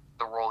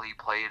the role he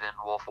played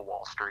in Wolf of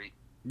Wall Street.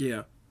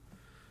 Yeah.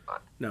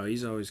 But, no,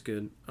 he's always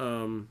good.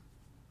 Who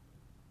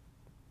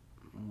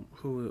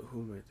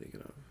am I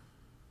thinking of?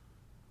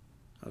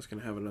 I was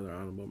gonna have another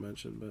honorable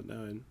mention, but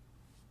now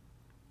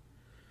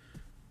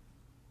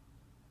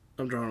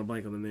I'm drawing a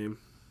blank on the name.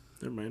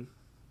 Never mind.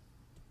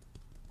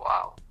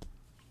 Wow.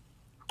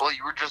 Well,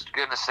 you were just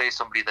gonna say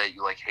somebody that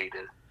you like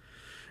hated.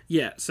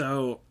 Yeah.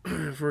 So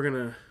if we're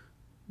gonna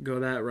go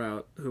that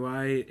route,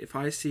 if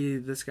I see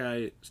this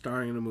guy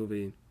starring in a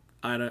movie,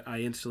 I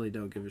instantly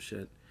don't give a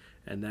shit,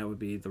 and that would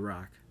be The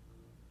Rock.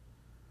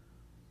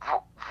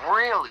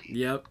 Really?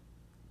 Yep.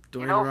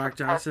 Dwayne The Rock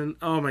Johnson.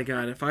 Oh my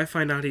god! If I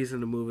find out he's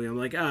in a movie, I'm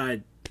like,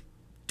 I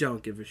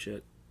don't give a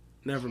shit.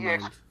 Never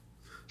mind.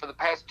 For the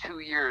past 2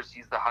 years,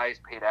 he's the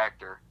highest paid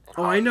actor.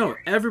 Oh, I know.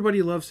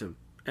 Everybody loves him,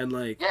 and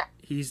like, yeah.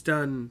 He's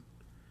done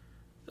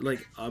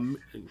like I don't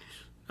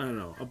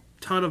know, a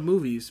ton of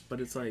movies,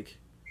 but it's like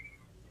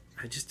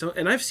I just don't.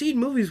 And I've seen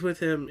movies with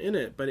him in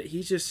it, but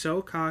he's just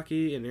so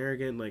cocky and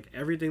arrogant. Like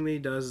everything that he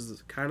does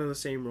is kind of the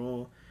same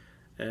role,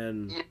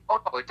 and oh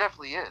no, it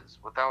definitely is,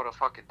 without a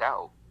fucking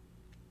doubt.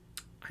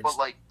 But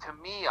like to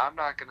me, I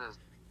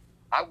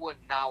would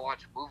not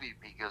watch a movie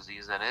because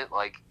he's in it.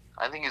 Like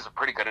I think he's a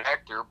pretty good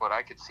actor, but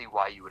I could see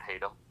why you would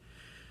hate him.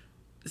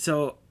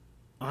 So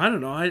I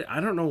don't know.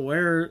 I don't know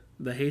where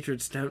the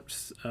hatred stemmed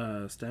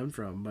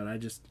from, but I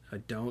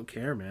don't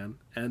care, man.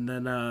 And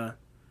then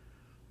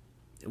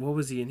what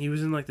was he in? He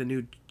was in like the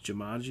new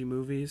Jumanji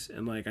movies,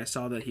 and like I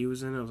saw that he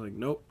was in it. I was like,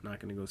 nope, not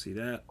gonna go see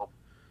that.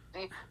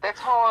 See, that's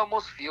how I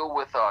almost feel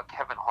with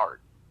Kevin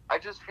Hart. I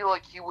just feel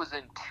like he was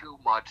in too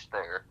much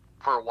there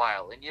for a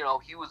while, and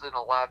he was in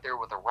a lot there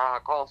with The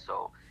Rock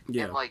also.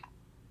 Yeah. And like,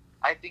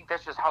 I think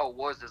that's just how it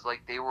was. Is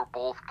like they were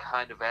both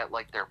kind of at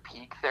like their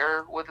peak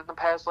there within the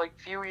past like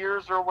few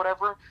years or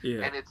whatever.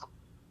 Yeah. And it's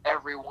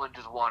everyone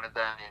just wanted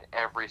them in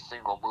every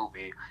single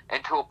movie,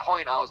 and to a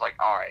point I was like,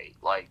 all right,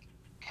 like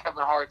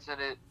Kevin Hart's in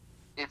it,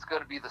 it's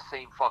gonna be the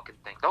same fucking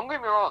thing. Don't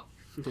get me wrong,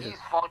 he's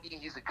funny,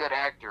 he's a good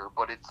actor,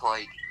 but it's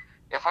like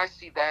if I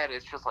see that,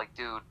 it's just like,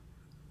 dude,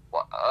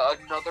 what,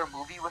 another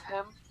movie with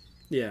him?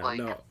 Yeah, like,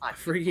 no,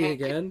 freaking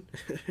again.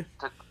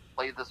 To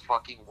play this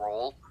fucking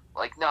role,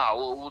 like, nah,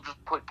 we'll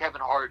just put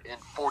Kevin Hart in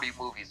 40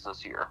 movies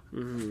this year.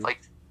 Mm-hmm.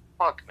 Like,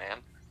 fuck, man.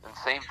 And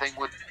same thing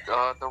with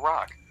The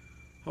Rock.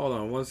 Hold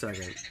on 1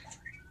 second.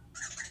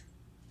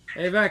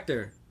 Hey,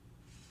 Vector.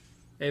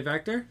 Hey,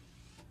 Vector?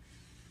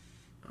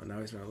 Oh, now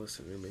he's not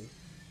listening to me.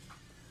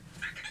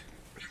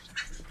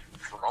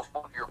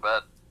 Rumble in your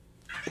bed.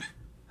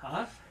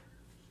 Huh?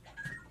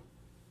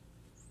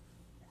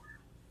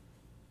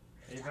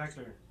 Hey,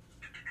 Vector.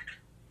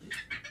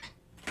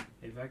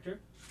 Hey, Vector?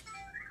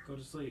 Go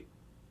to sleep.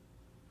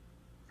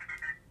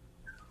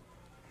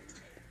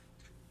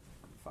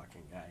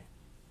 Fucking guy.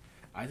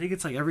 I think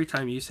it's like every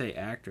time you say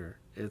actor,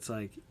 it's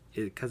like,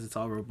 because it's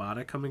all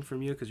robotic coming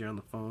from you because you're on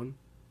the phone.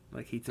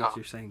 Like, he thinks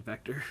you're saying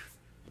Vector.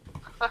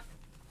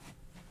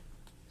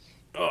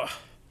 Ugh.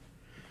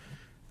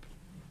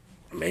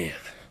 Man.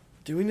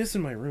 Doing this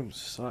in my room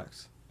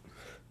sucks.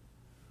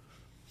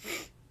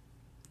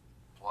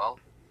 Well,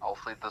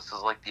 hopefully this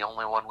is like the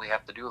only one we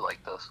have to do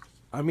like this.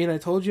 I mean, I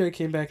told you I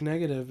came back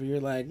negative, but you're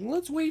like,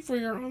 let's wait for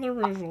your other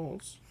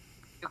results.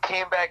 You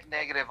came back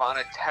negative on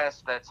a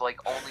test that's like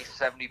only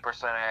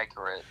 70%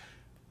 accurate.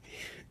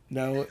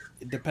 No,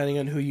 depending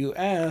on who you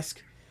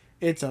ask,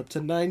 it's up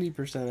to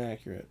 90%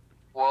 accurate.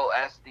 Well,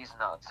 ask these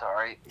nuts,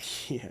 alright?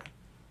 Yeah.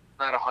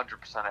 Not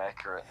 100%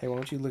 accurate. Hey, why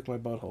don't you lick my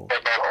butthole?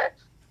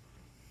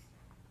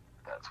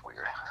 That's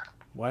weird.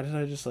 Why did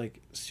I just, like,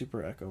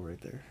 super echo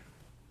right there?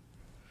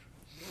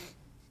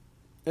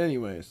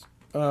 Anyways,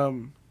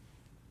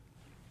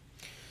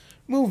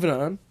 moving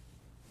on.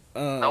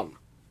 Nope,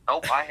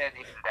 I had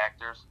hated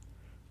actors.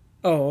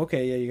 Oh,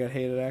 okay, yeah, you got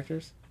hated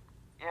actors?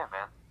 Yeah,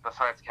 man.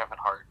 Besides Kevin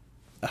Hart.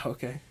 Oh,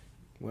 okay.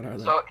 What are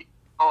they? So,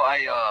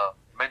 I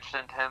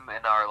mentioned him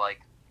in our,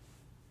 like,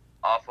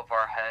 off of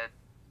our head,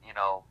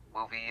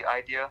 movie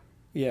idea.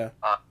 Yeah.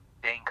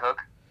 Dane Cook.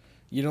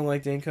 You don't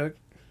like Dane Cook?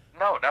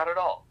 No, not at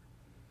all.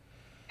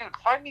 Dude,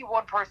 find me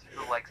one person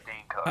who likes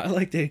Dane Cook. I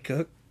like Dane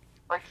Cook.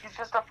 Like, he's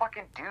just a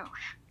fucking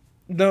douche.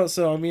 No,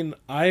 so, I mean,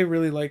 I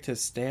really liked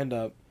his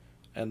stand-up,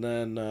 and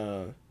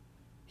then,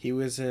 he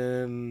was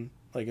in,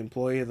 like,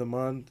 Employee of the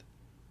Month,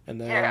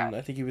 and then I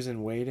think he was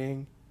in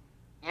Waiting.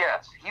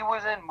 Yes, he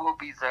was in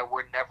movies that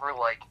were never,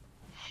 like,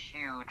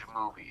 huge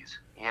movies,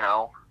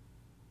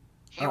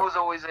 He was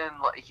always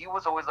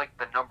like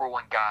the number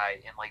one guy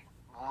in like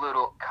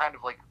little kind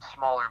of like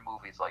smaller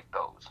movies like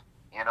those,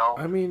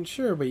 I mean,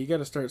 sure, but you got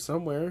to start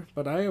somewhere.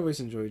 But I always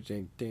enjoyed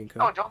Dane Cook.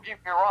 No, don't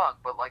get me wrong,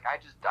 but like I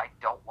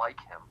don't like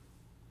him.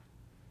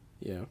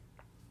 Yeah.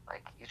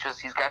 Like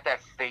he's got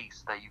that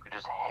face that you could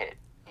just hit,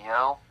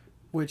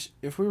 Which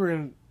if we were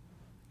in,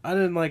 I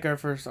didn't like our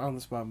first on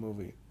the spot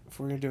movie. If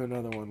we're gonna do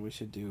another one, we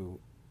should do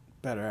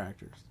better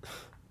actors.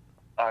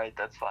 All right,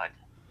 that's fine.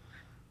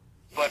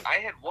 But I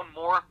had one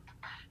more.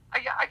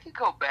 I could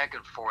go back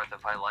and forth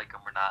if I like him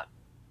or not.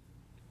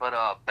 But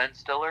Ben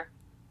Stiller.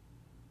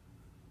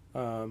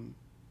 Oh,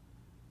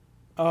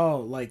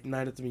 like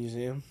Night at the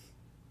Museum.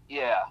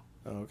 Yeah.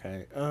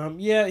 Okay.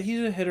 Yeah, he's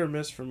a hit or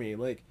miss for me.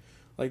 Like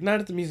Night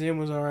at the Museum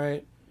was all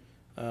right.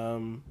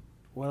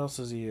 What else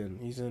is he in?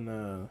 He's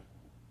in.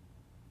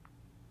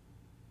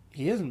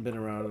 He hasn't been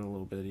around in a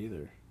little bit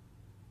either.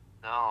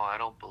 No, I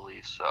don't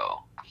believe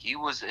so. He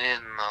was in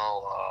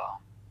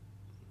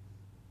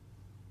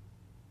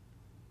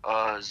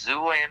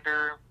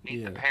Zoolander,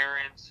 Meet the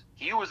Parents.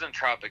 He was in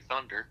Tropic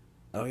Thunder.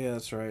 Oh yeah,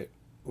 that's right.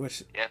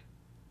 Which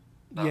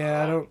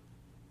yeah, I don't.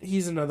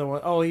 He's another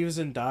one. Oh, he was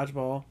in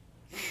Dodgeball.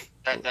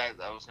 That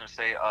I was gonna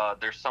say.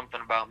 There's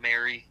Something About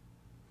Mary.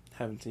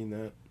 Haven't seen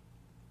that.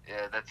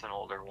 Yeah, that's an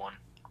older one.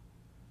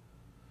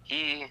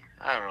 I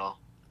don't know.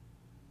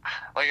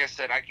 Like I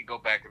said, I could go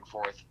back and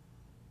forth.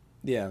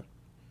 Yeah.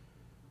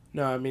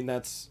 No, I mean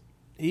that's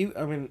he.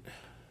 I mean,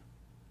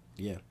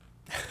 yeah.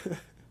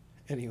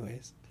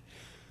 Anyways.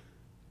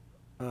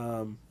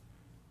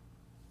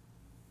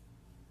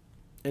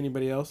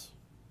 Anybody else?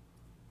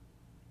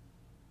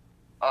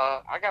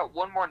 I got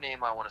one more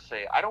name I want to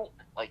say. I don't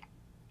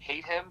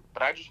hate him,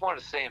 but I just want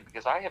to say him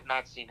because I have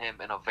not seen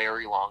him in a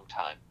very long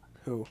time.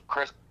 Who?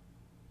 Chris.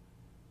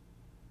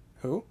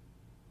 Who?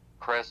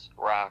 Chris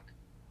Rock.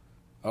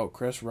 Oh,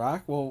 Chris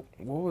Rock? Well,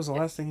 what was the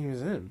last thing he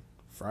was in?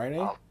 Friday?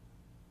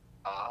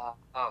 Oh,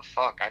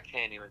 fuck. I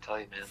can't even tell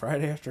you, man.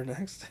 Friday After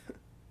Next?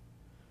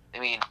 It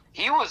mean,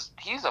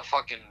 he's a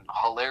fucking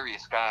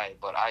hilarious guy,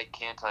 but I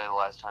can't tell you the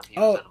last time he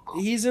was in a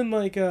movie. He's in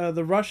like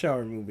the Rush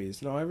Hour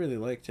movies. No, I really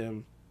liked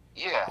him.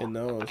 Yeah. In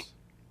those.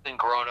 In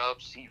Grown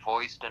Ups, he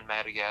voiced in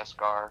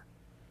Madagascar.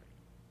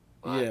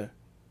 But,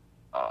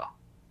 yeah.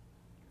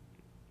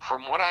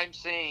 From what I'm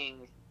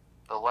seeing,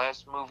 the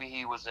last movie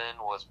he was in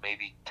was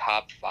maybe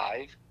top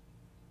 5.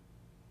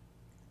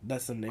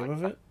 That's the name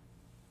of it?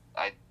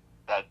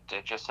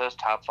 It just says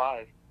top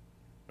 5.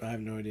 I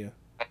have no idea.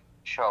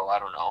 Show, I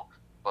don't know.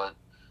 But,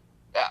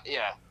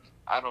 yeah,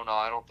 I don't know.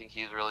 I don't think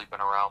he's really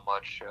been around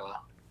much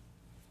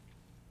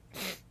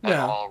at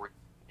all.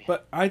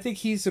 But I think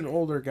he's an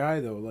older guy,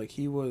 though. Like,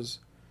 he was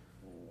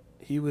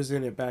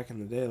in it back in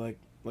the day, like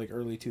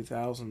early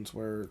 2000s,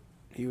 where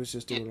he was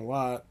just doing a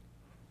lot.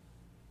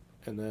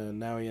 And then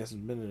now he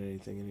hasn't been in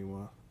anything in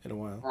a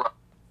while. Right.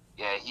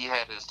 Yeah, he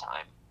had his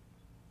time.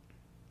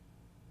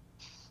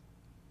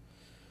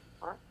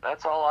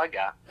 That's all I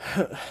got.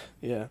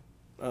 Yeah.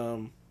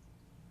 The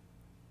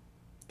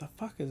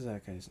fuck is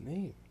that guy's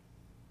name?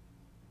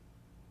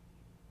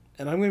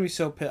 And I'm gonna be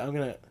so pissed.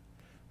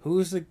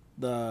 Who's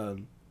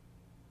the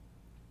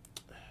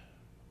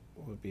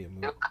what would be a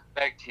movie? It'll come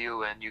back to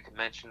you, and you can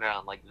mention it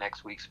on like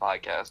next week's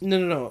podcast.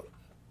 No.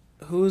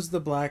 Who's the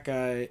black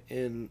guy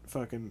in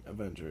fucking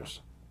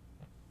Avengers?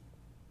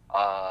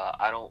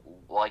 I don't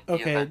like the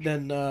Okay,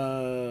 Avengers. Then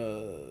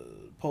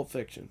Pulp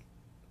Fiction.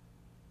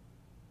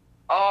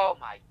 Oh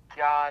my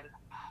god.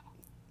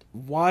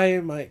 Why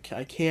am I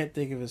can't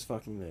think of his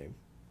fucking name.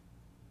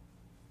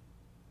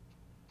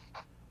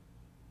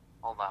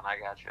 Hold on, I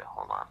got you.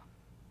 Hold on.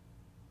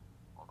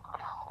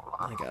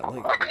 I got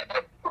like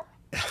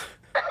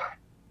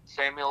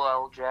Samuel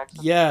L. Jackson?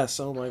 Yes,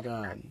 oh my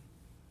god.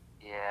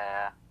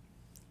 Yeah.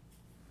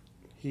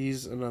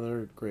 He's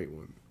another great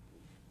one.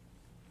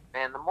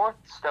 Man, the more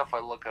stuff I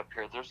look up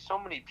here, there's so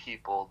many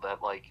people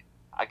that, like,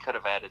 I could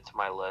have added to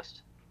my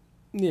list.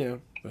 Yeah,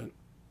 but...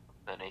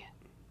 Many.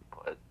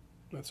 But...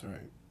 That's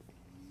alright.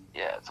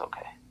 Yeah, it's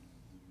okay.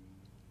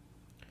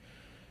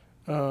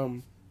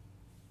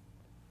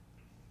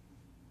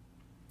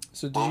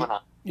 So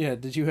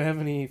did you have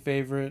any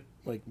favorite,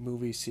 like,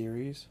 movie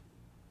series?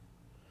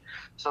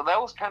 So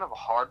that was kind of a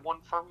hard one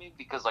for me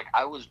because, like,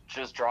 I was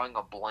just drawing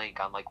a blank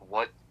on, like,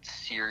 what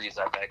series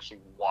I've actually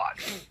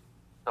watched.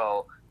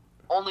 So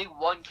only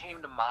one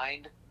came to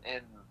mind,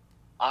 and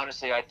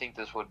honestly, I think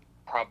this would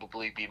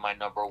probably be my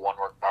number one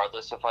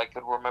regardless if I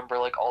could remember,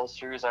 like, all the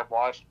series I've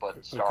watched,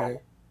 but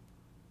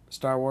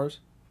Star Wars?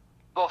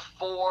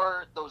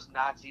 Before those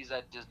Nazis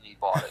at Disney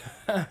bought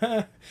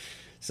it.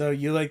 So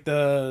you like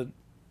the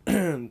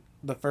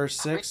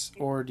first 6,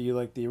 or do you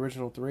like the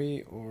original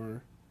 3,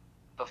 or...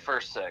 The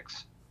first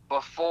 6.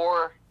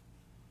 Before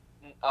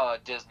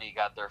Disney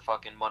got their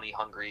fucking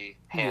money-hungry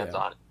hands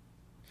on it.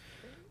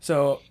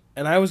 So,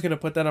 and I was going to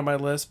put that on my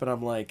list, but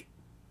I'm like,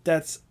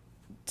 that's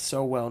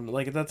so well...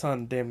 Like, that's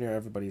on damn near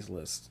everybody's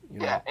list. You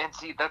know? Yeah, and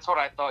see, that's what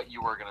I thought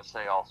you were going to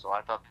say also.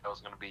 I thought that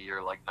was going to be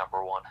your, like,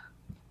 number one.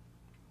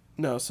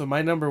 No, so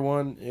my number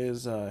 1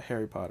 is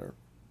Harry Potter.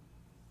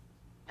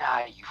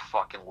 Ah, you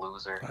fucking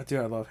loser. Dude,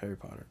 I love Harry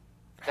Potter.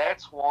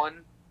 That's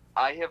one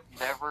I have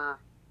never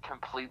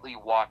completely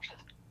watched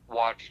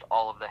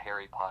all of the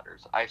Harry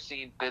Potters. I've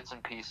seen bits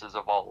and pieces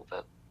of all of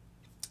it.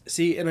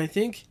 See, and I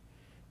think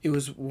it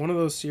was one of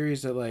those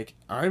series that, like,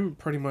 I'm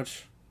pretty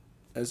much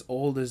as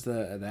old as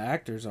the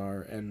actors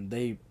are, and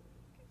they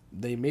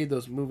made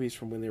those movies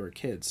from when they were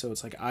kids. So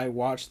it's like I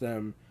watched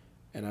them,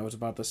 and I was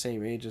about the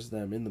same age as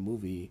them in the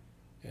movie,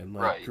 and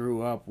like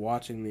grew up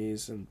watching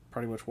these and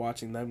pretty much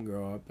watching them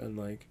grow up, and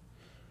like,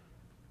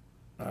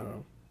 I don't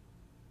know,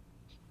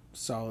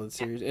 solid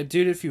series. And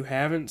dude, if you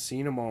haven't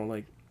seen them all,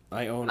 like,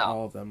 I own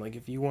all of them. Like,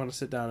 if you want to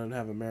sit down and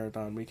have a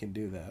marathon, we can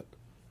do that.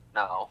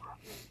 No.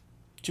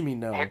 What do you mean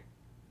no?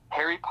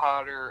 Harry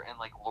Potter and,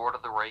 like, Lord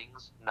of the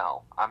Rings?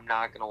 No, I'm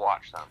not gonna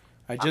watch them.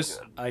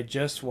 I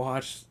just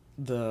watched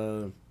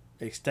the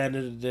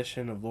extended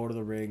edition of Lord of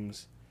the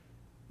Rings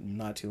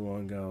not too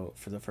long ago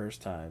for the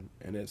first time,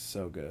 and it's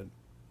so good.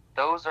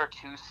 Those are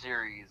 2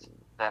 series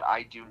that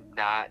I do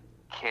not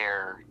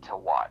care to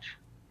watch.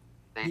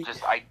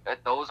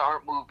 Those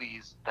aren't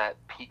movies that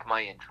pique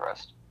my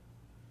interest.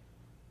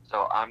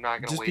 So I'm not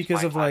gonna just waste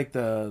because my of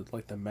time.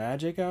 like the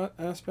magic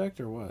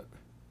aspect, or what?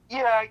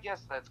 Yeah, I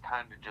guess that's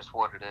kind of just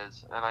what it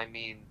is. And I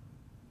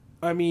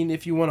mean,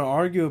 if you want to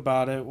argue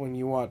about it, when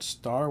you watch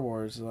Star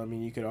Wars, I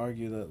mean, you could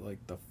argue that,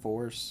 like, the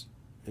Force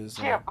is...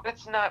 Yeah, but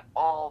it's not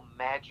all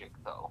magic,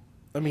 though.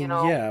 I mean,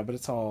 yeah, but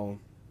it's all...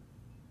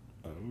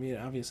 I mean,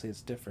 obviously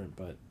it's different,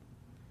 but...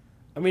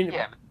 I mean,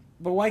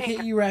 but why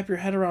can't you wrap your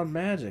head around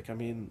magic? I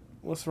mean,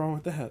 what's wrong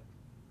with that?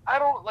 I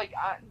don't, like,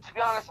 to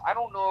be honest, I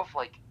don't know if,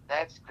 like,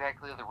 that's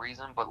exactly the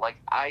reason, but, like,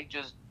 I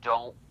just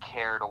don't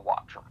care to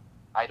watch them.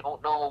 I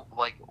don't know,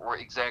 like,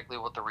 exactly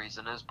what the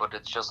reason is, but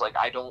it's just, like,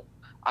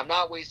 I'm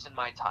not wasting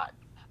my time.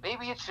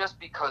 Maybe it's just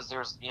because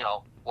there's,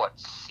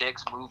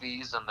 6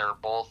 movies, and they're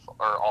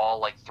all,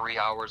 like, 3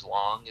 hours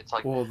long. It's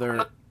like... Well,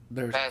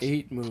 there's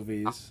 8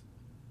 movies.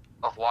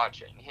 of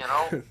watching, you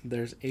know?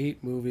 There's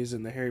 8 movies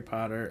in the Harry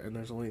Potter, and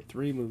there's only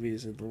 3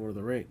 movies in the Lord of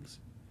the Rings.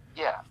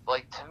 Yeah,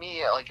 like to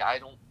me, like I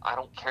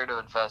don't care to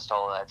invest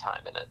all of that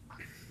time in it.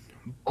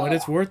 But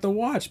it's worth the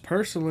watch.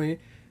 Personally,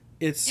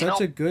 it's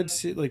such a good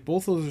like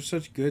both of those are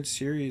such good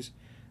series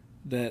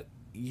that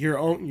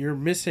you're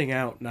missing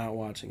out not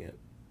watching it.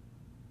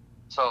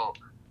 So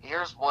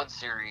here's one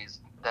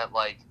series that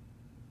like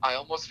I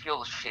almost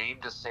feel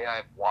ashamed to say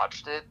I've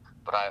watched it,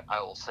 but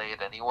I will say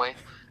it anyway.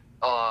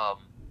 Oh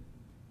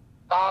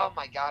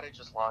my god, I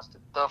just lost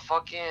it. The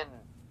fucking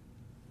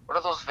what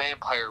are those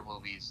vampire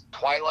movies?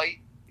 Twilight?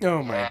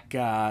 Oh my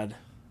god.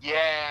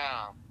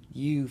 Yeah.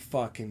 You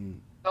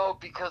fucking... No,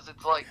 because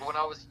it's like when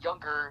I was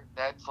younger,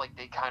 that's like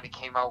they kind of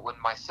came out when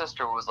my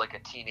sister was like a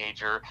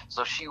teenager,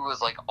 so she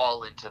was like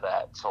all into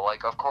that. So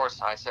like, of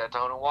course, I sat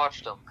down and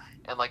watched them,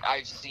 and like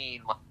I've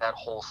seen like that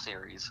whole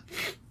series.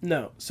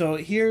 No, so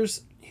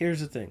here's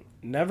the thing.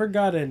 Never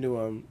got into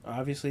them.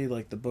 Obviously,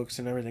 like the books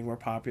and everything were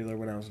popular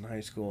when I was in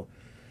high school,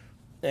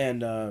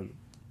 and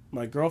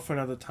my girlfriend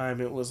at the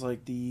time, it was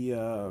like the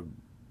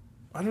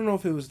I don't know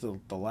if it was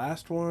the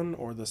last one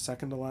or the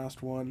second to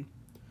last one.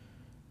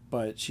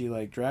 But she,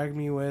 like, dragged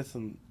me with,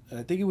 and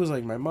I think it was,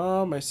 like, my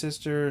mom, my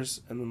sisters,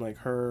 and then, like,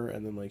 her,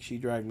 and then, like, she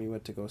dragged me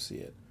with to go see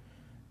it.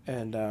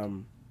 And,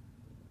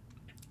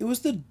 it was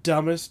the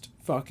dumbest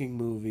fucking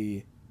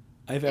movie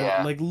I've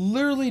ever... Like,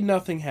 literally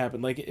nothing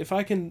happened. Like, if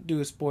I can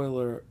do a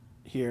spoiler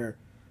here,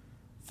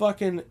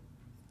 fucking...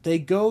 They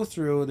go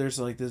through, there's,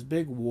 like, this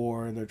big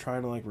war, and they're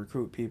trying to, like,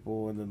 recruit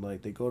people, and then,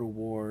 like, they go to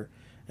war,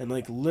 and,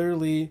 like,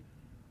 literally,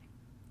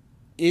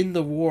 in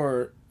the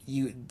war...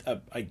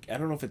 I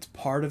don't know if it's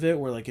part of it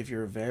where like if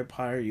you're a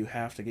vampire you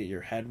have to get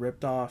your head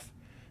ripped off,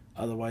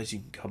 otherwise you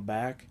can come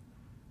back,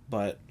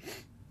 but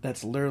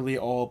that's literally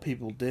all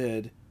people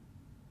did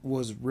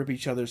was rip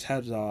each other's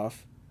heads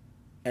off,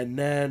 and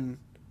then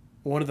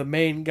one of the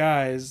main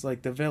guys,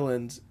 like the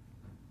villains,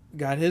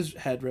 got his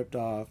head ripped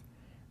off,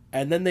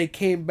 and then they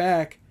came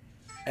back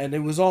and it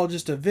was all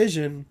just a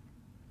vision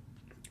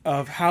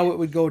of how it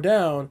would go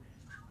down,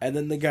 and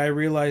then the guy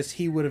realized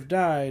he would have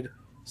died,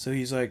 so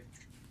he's like,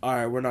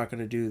 alright, we're not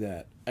going to do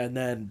that. And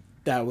then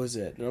that was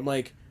it. And I'm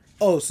like,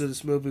 oh, so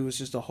this movie was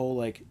just a whole,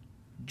 like,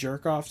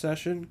 jerk-off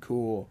session?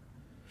 Cool.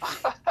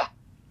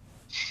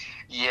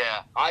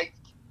 Yeah,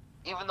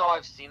 even though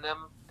I've seen them,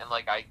 and,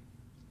 like, I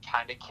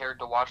kind of cared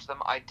to watch them,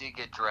 I did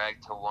get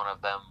dragged to one of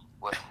them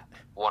with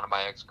one of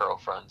my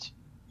ex-girlfriends.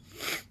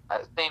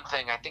 Same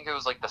thing, I think it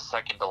was, like, the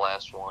second to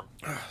last one.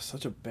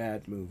 Such a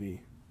bad movie.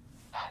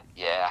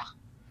 Yeah,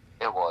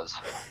 it was.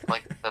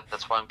 Like,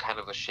 that's why I'm kind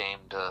of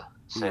ashamed to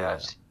say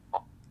I've seen.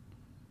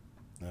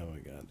 Oh my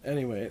god.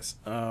 Anyways,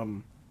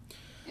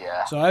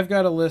 yeah. So I've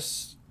got a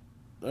list.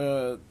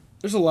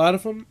 There's a lot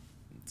of them.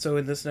 So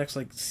in this next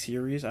like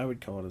series, I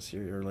would call it a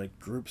series or like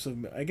groups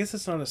of. I guess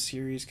it's not a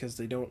series because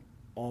they don't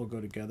all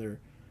go together.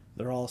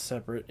 They're all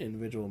separate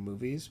individual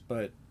movies.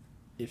 But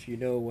if you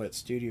know what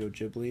Studio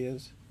Ghibli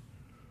is,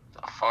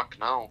 the fuck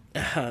no.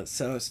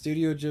 So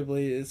Studio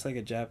Ghibli, it's like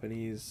a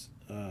Japanese.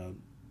 Anime,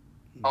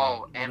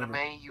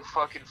 you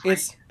fucking freak.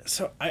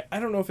 I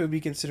don't know if it would be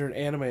considered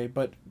anime,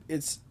 but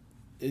it's.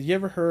 You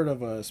ever heard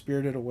of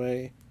Spirited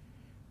Away?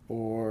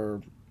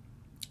 Or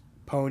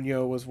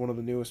Ponyo was one of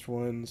the newest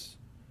ones.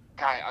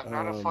 Guy, I'm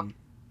not a fucking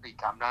freak.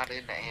 I'm not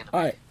into anime.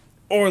 Alright.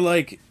 Or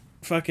like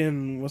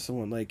fucking what's the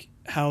one? Like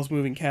Howl's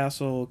Moving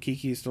Castle,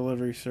 Kiki's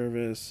Delivery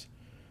Service.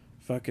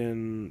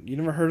 Fucking you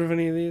never heard of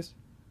any of these?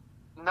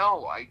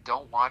 No, I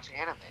don't watch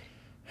anime.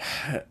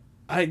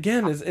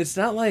 Again, it's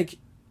not like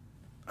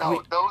no, I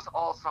mean, those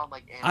all sound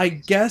like anime. I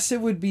guess it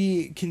would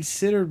be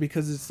considered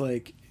because it's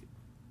like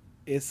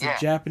it's the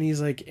Japanese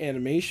like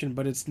animation,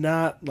 but it's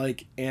not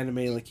like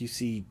anime like you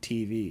see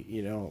TV,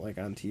 you know, like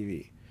on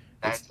TV.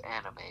 That's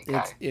anime,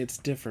 guy. It's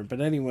different,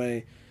 but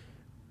anyway.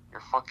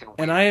 You're fucking weird.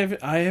 And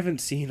I haven't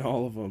seen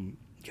all of them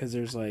because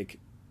there's like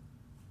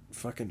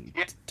fucking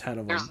 10 of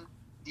them. There's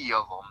 90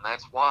 of them.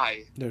 That's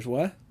why. There's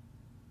what?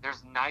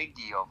 There's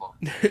 90 of them.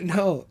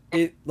 No,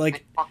 it like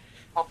they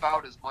pump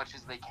out as much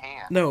as they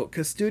can. No,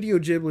 because Studio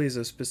Ghibli is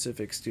a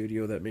specific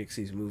studio that makes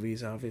these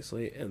movies,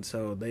 obviously, and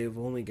so they've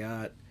only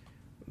got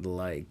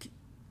like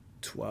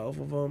 12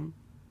 of them,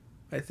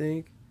 I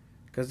think,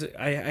 because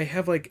I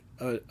have like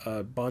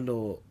a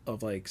bundle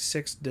of like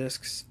 6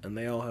 discs and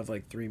they all have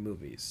like 3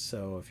 movies,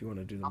 so if you want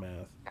to do the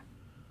math.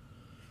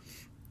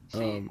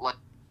 See, like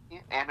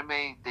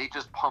anime, they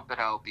just pump it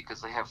out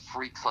because they have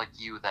freaks like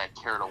you that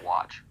care to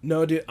watch.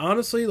 No, dude,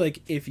 honestly,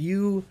 like if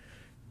you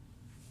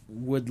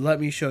would let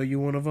me show you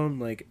one of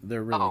them, like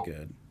they're really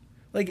good.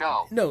 Like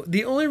no,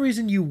 the only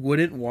reason you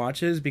wouldn't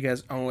watch it is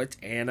because it's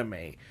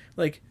anime.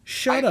 Like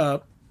shut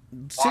up.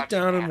 Sit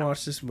down and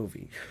watch this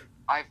movie.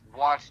 I've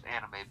watched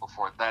anime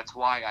before. That's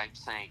why I'm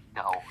saying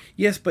no.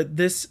 Yes, but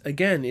this,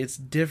 again, it's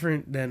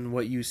different than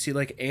what you see.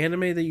 Like,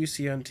 anime that you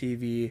see on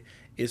TV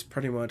is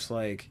pretty much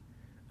like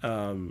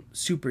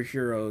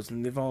superheroes,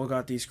 and they've all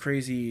got these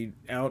crazy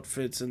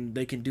outfits, and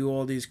they can do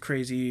all these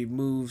crazy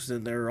moves,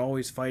 and they're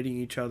always fighting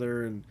each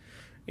other,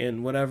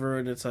 and whatever,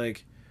 and it's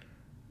like,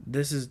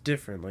 this is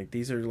different. Like,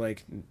 these are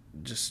like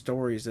just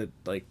stories that,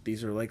 like,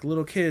 these are like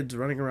little kids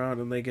running around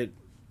and they get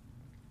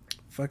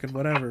fucking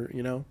whatever,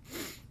 you know.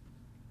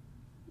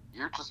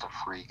 You're just a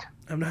freak.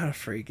 I'm not a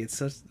freak. It's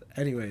such,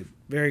 anyway,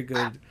 very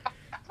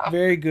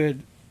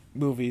good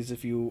movies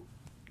if you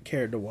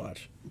cared to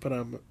watch. But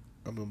I'm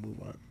gonna move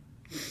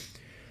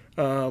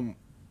on.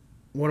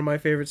 One of my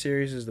favorite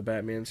series is the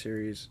Batman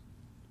series.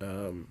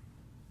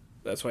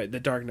 That's why The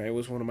Dark Knight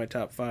was one of my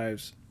top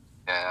fives.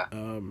 Yeah.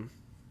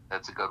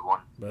 That's a good one.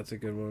 That's a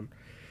good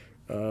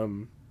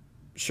one.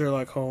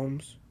 Sherlock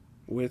Holmes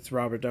with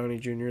Robert Downey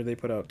Jr. They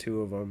put out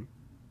 2 of them.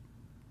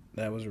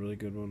 That was a really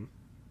good one.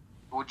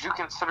 Would you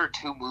consider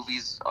 2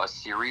 movies a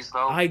series,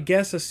 though? I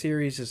guess a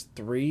series is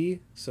 3,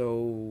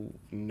 so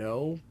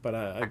no. But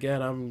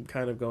again, I'm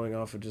kind of going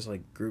off of just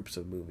like groups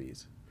of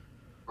movies.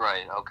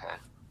 Right, okay.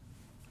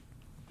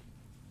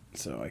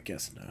 So I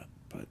guess not,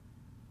 but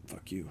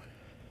fuck you.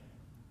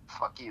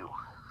 Fuck you.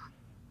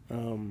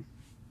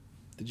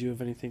 Did you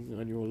have anything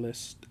on your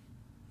list?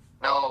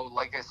 No,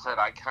 like I said,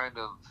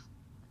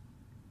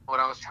 when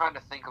I was trying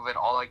to think of it,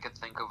 all I could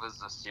think of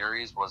as a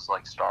series was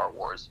like Star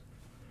Wars.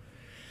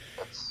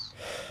 That's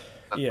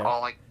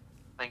all I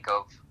think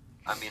of.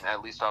 I mean,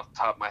 at least off the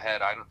top of my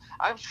head,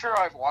 I'm sure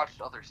I've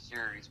watched other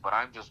series, but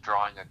I'm just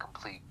drawing a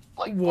complete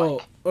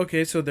blank.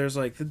 Okay, so there's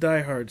like the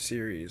Die Hard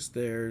series.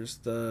 There's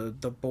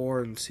the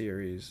Bourne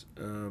series.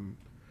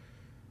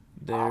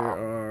 There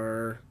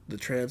are the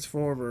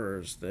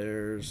Transformers.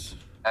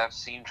 I've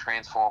seen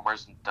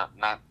Transformers and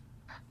not.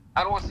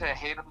 I don't want to say I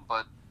hate them,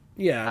 but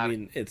yeah, I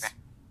mean it's.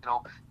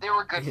 They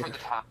were good for the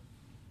time,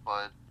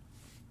 but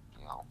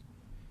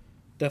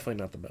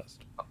definitely not the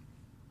best.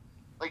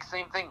 Like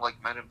same thing,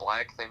 like Men in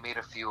Black. They made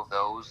a few of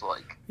those,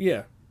 like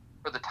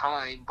for the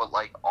time, but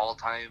like all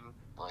time,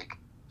 like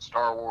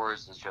Star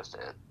Wars is just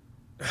it.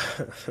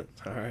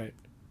 All right,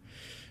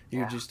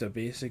 you're just a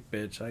basic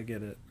bitch. I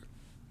get it.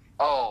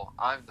 Oh,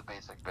 I'm the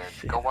basic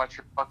bitch. Go watch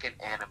your fucking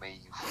anime,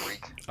 you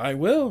freak. I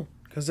will,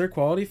 because they're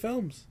quality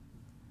films.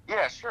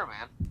 Yeah, sure,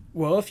 man.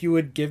 Well, if you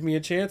would give me a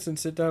chance and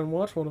sit down and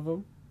watch one of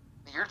them.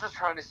 You're just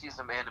trying to see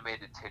some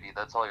animated titty.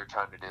 That's all you're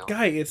trying to do.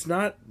 Guy, it's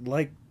not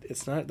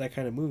that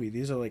kind of movie.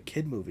 These are like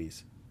kid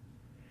movies.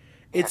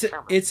 Yeah,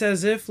 sure, it's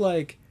as if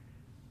like,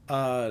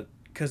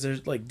 because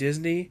there's like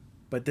Disney,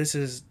 but this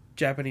is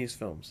Japanese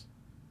films.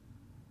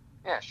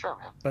 Yeah, sure,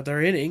 man. But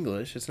they're in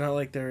English. It's not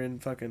like they're in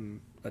fucking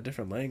a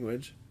different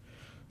language.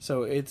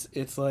 So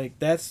it's like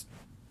that's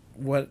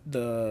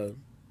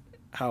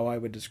how I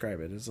would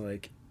describe it. It's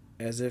like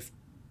as if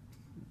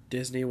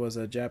Disney was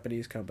a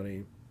Japanese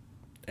company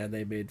and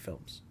they made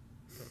films.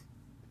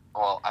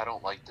 Well, I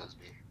don't like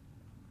Disney.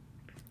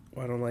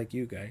 Well, I don't like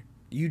you, Guy.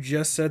 You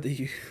just said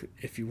that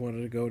if you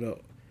wanted to go to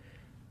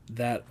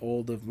that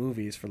old of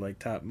movies for like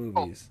top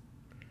movies.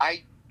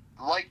 I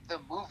like the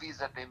movies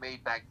that they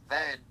made back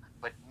then,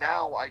 but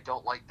now I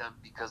don't like them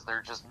because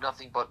they're just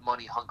nothing but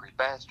money-hungry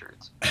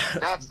bastards.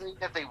 Not saying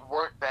that they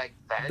weren't back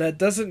then. That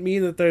doesn't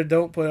mean that they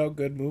don't put out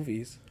good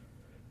movies.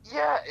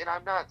 Yeah, and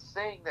I'm not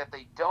saying that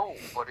they don't,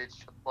 but it's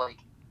just like,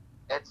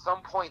 at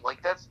some point,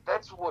 like, that's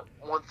what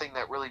one thing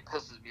that really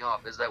pisses me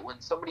off, is that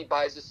when somebody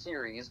buys a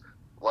series,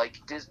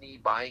 like Disney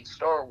buying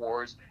Star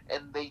Wars,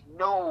 and they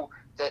know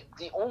that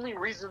the only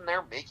reason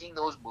they're making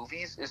those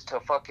movies is to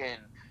fucking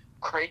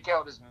crank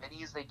out as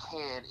many as they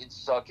can and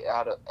suck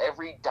out of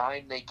every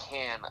dime they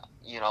can,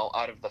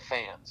 out of the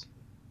fans.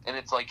 And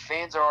it's like,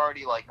 fans are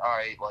already like, all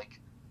right, like,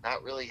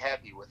 not really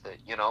happy with it,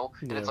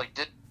 And it's like,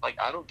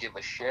 I don't give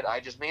a shit. I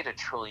just made $1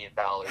 trillion,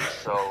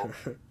 so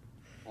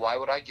why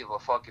would I give a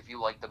fuck if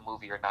you like the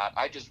movie or not?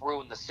 I just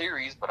ruined the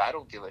series, but I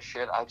don't give a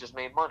shit. I just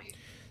made money.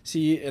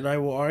 See, and I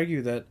will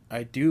argue that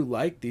I do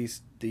like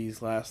these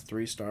last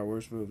 3 Star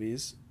Wars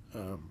movies.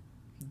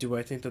 Do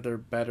I think that they're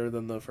better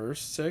than the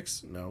first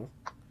 6? No.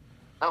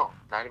 No,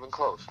 not even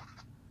close.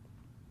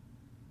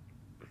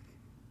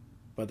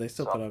 But they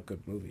still put out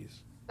good movies.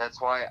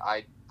 That's why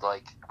I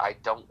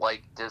don't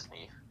like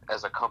Disney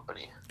as a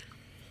company.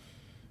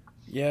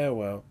 Yeah,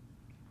 well.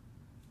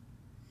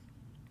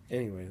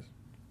 Anyways.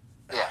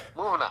 Yeah,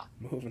 moving on.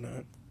 Moving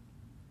on.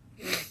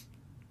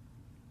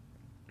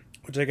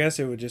 Which I guess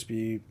it would just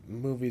be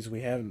movies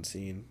we haven't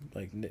seen,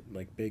 like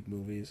big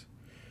movies.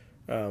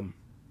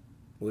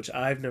 Which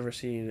I've never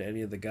seen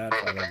any of the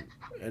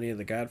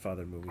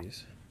Godfather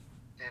movies.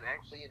 And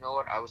actually, you know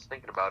what? I was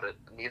thinking about it.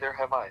 Neither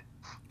have I.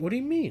 What do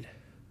you mean?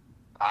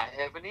 I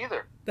haven't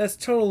either. That's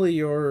totally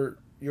your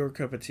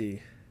cup of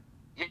tea.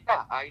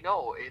 Yeah, I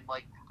know. And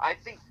I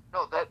think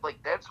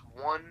that's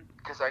one,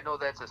 because I know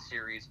that's a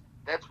series.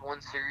 That's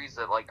one series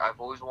that I've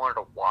always wanted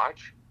to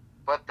watch,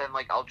 but then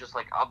I'll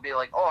be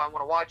like, oh, I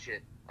want to watch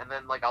it, and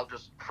then I'll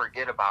just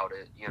forget about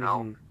it,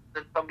 Mm-hmm.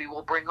 Then somebody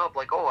will bring up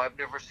oh, I've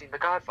never seen The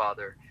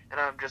Godfather, and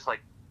I'm just like,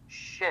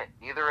 shit,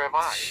 neither have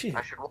I. Shit.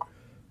 I should watch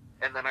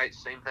it. And then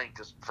same thing,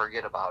 just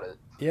forget about it.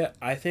 Yeah,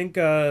 I think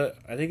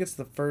it's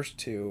the first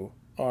 2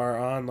 are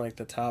on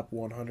the top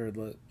 100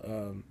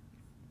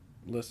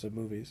 list of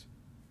movies.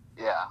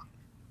 Yeah.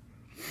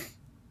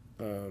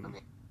 I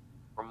mean,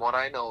 from what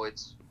I know,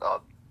 it's a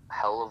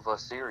hell of a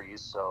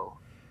series, so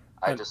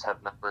I just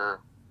have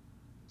never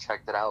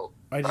checked it out.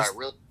 I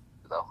really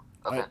do, though,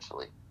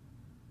 eventually.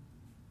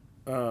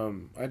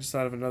 I just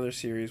thought of another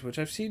series, which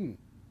I've seen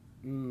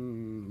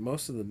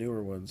most of the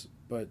newer ones,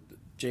 but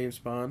James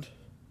Bond.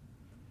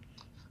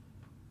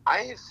 I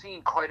have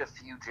seen quite a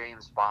few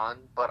James Bond,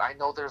 but I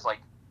know there's like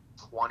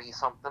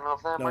 20-something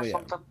of them something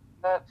like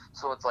that.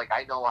 So it's like,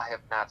 I know I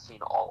have not seen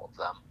all of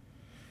them.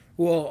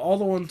 Well, all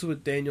the ones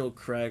with Daniel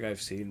Craig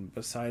I've seen,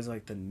 besides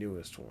like the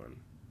newest one.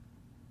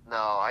 No,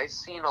 I've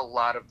seen a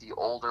lot of the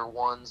older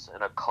ones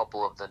and a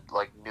couple of the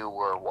like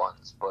newer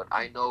ones, but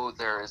I know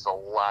there is a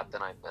lot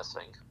that I'm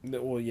missing.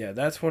 Well, yeah,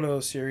 that's one of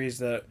those series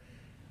that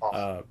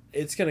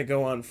it's gonna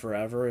go on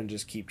forever and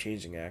just keep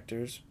changing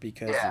actors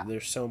because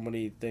there's so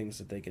many things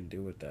that they can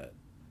do with that.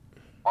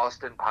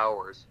 Austin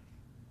Powers.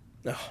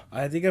 No,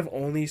 I think I've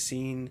only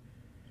seen,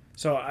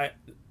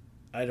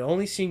 I'd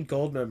only seen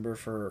Goldmember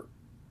for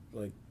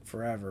like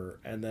forever,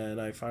 and then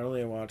I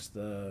finally watched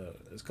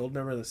is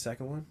Goldmember the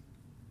second one?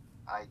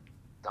 I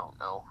don't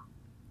know.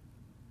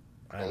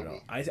 I don't know.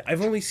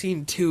 I've only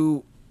seen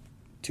two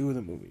of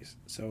the movies,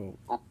 so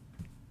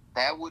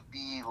that would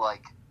be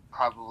like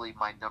probably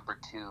my number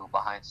 2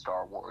 behind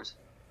Star Wars.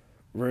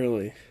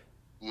 Really?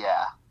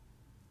 Yeah.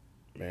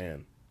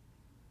 Man.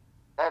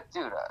 That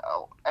dude,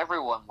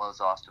 everyone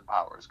loves Austin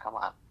Powers. Come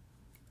on.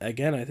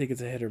 Again, I think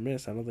it's a hit or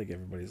miss. I don't think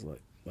everybody's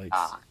likes.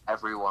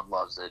 Everyone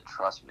loves it.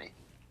 Trust me.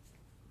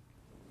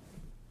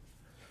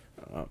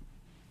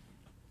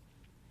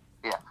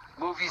 Yeah,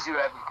 movies you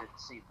haven't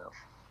seen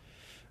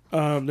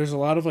though. There's a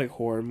lot of like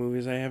horror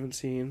movies I haven't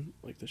seen,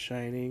 like The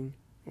Shining,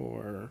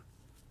 or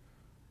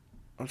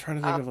I'm trying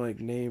to think of like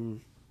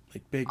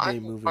big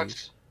name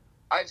movies.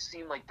 I've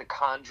seen like The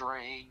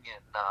Conjuring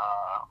and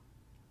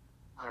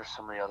there's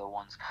some of the other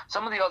ones.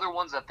 Some of the other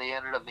ones that they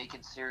ended up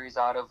making series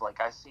out of,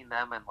 like I've seen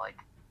them and like,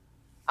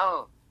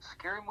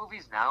 scary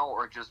movies now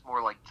or just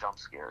more like jump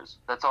scares.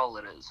 That's all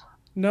it is.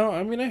 No,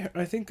 I mean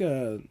I think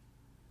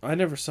I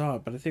never saw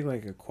it, but I think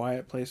like A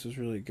Quiet Place was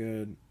really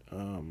good.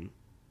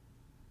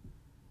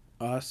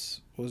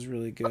 Us was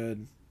really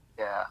good.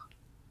 Yeah.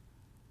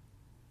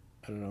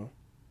 I don't know.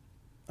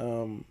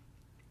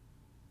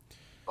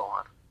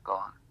 Go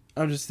on.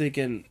 I'm just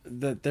thinking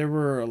that there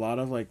were a lot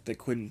of like the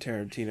Quentin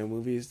Tarantino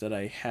movies that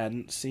I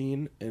hadn't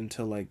seen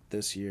until like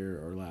this year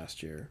or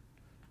last year.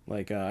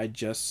 Like I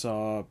just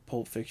saw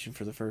Pulp Fiction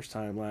for the first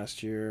time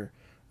last year.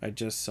 I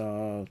just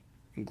saw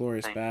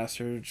Inglourious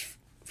Basterds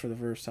for the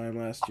first time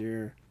last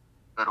year.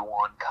 Good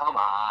one. Come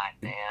on,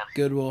 man.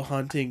 Good Will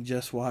Hunting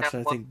just watched,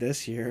 I think,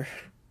 this year.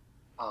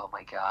 Oh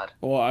my god.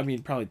 Well, I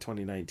mean, probably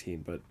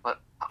 2019, but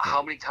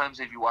how many times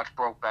have you watched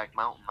Brokeback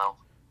Mountain, though?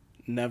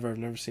 Never. I've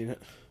never seen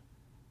it.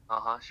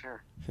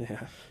 Sure.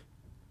 Yeah.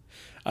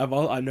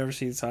 I've never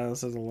seen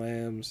Silence of the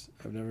Lambs.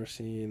 I've never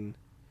seen,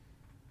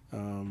 I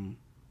don't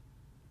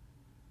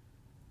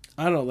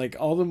know, like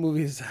all the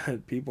movies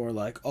that people are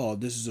like, oh,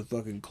 this is a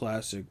fucking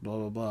classic, blah,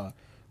 blah, blah.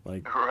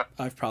 Like,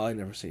 I've probably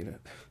never seen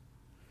it.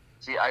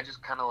 See, I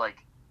just kind of like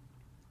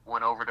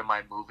went over to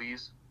my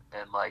movies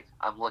and like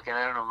I'm looking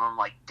at it and I'm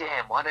like,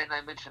 damn, why didn't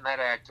I mention that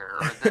actor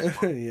or this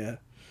one? Yeah.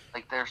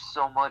 Like there's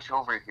so much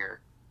over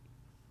here.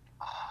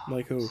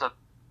 Like who?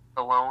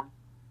 Stallone.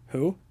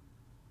 Who?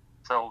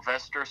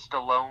 Sylvester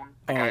Stallone,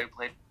 the guy who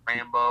played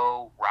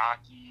Rambo,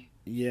 Rocky.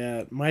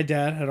 Yeah, my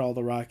dad had all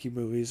the Rocky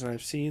movies, and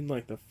I've seen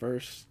like the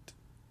first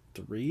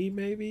 3,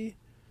 maybe.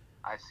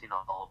 I've seen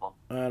all of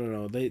them. I don't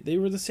know. They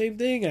were the same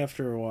thing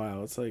after a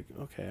while. It's like,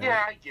 okay.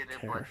 Yeah, I get it,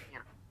 but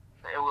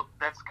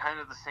that's kind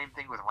of the same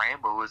thing with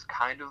Rambo. It was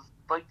kind of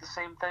like the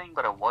same thing,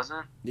 but it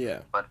wasn't.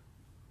 Yeah. But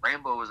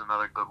Rambo was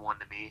another good one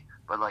to me.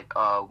 But like,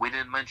 we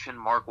didn't mention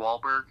Mark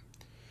Wahlberg.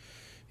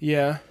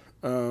 Yeah.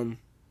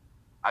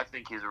 I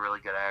think he's a really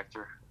good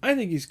actor. I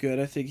think he's good.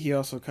 I think he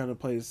also kind of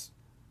plays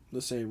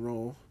the same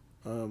role.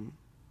 He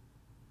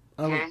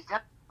kind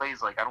of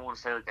plays like, I don't want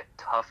to say like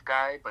a tough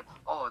guy, but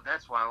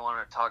that's why I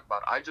want to talk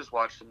about. I just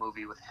watched a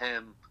movie with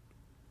him.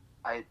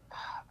 I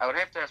would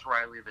have to ask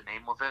Riley the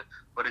name of it,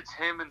 but it's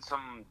him and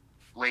some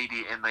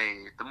lady, and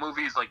the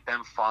movie's like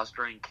them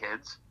fostering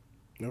kids.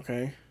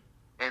 Okay.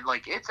 And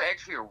like it's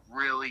actually a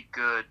really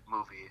good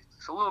movie.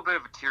 It's a little bit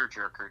of a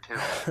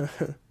tearjerker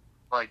too.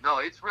 Like no,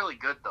 it's really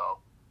good though.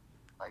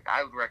 Like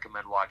I would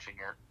recommend watching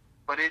it.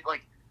 But it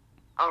like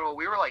I don't know,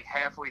 we were like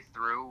halfway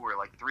through, we're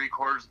like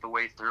 3/4 of the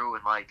way through,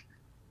 and like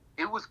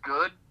it was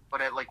good,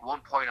 but at like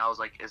one point I was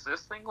like, is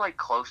this thing like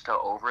close to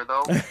over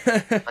though?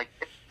 Like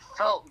it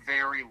felt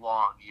very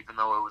long, even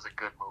though it was a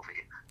good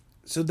movie.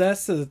 So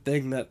that's the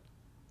thing that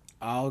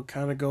I'll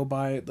kind of go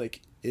by,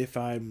 like if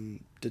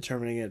I'm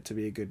determining it to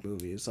be a good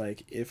movie. It's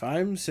like if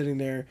I'm sitting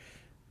there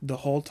the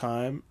whole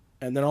time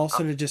and then all of a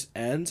sudden it just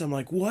ends, I'm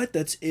like, what?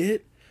 That's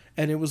it?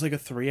 And it was like a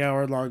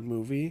 3-hour long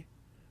movie,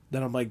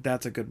 then I'm like,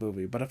 that's a good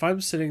movie. But if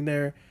I'm sitting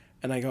there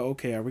and I go,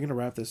 okay, are we gonna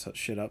wrap this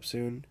shit up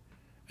soon?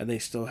 And they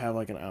still have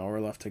like an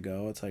hour left to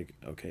go, it's like,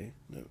 okay,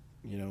 no,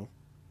 you know,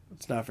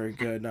 it's not very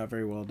good, not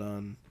very well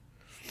done.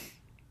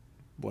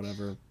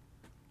 Whatever.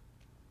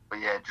 But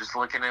yeah, just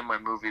looking at my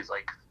movies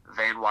like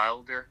Van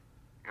Wilder.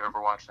 You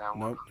ever watched that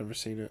one? Nope, never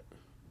seen it.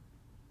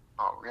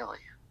 Oh, really?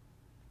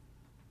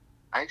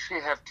 I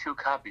actually have 2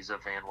 copies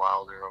of Van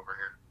Wilder over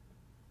here.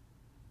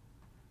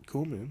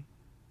 Cool, man.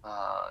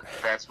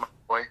 That's My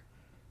Boy.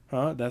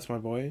 Huh? That's My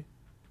Boy?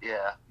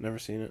 Yeah. Never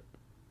seen it.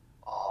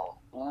 Oh,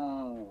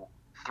 ooh.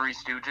 Three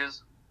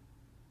Stooges.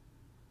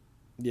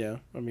 Yeah,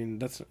 I mean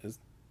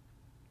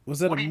was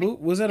that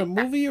a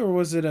movie or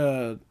was it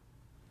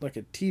like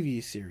a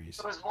TV series?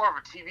 It was more of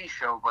a TV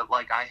show, but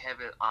like I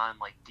have it on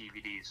like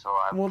DVD, so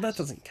I. Well, that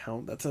doesn't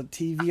count. That's a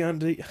TV on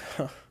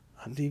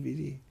on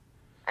DVD.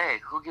 Hey,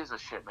 who gives a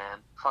shit, man?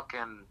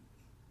 Fucking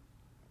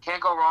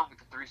can't go wrong with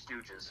the Three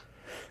Stooges.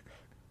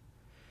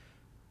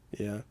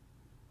 Yeah,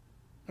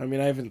 I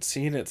mean I haven't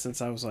seen it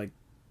since I was like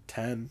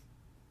 10,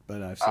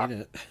 but I've seen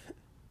it.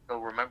 So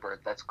remember,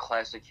 that's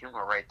classic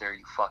humor right there,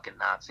 you fucking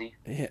Nazi.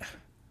 Yeah,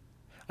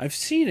 I've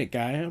seen it,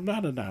 guy. I'm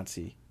not a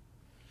Nazi.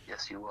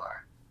 Yes, you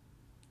are.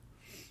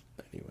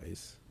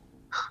 Anyways.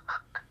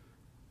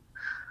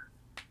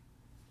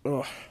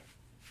 Oh. I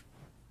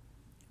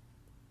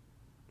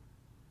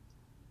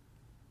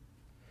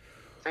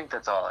think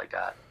that's all I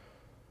got.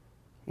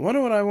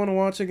 Wonder what I want to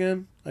watch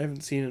again? I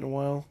haven't seen it in a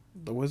while.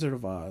 The Wizard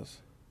of Oz.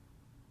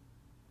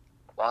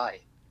 Why?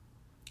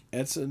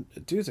 It's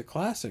a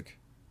classic.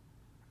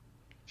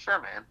 Sure,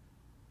 man.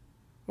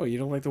 What, you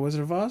don't like The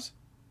Wizard of Oz?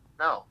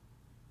 No.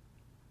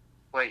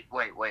 Wait,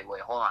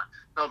 hold on.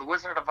 No, The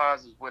Wizard of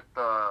Oz is with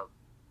the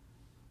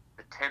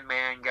Tin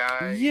Man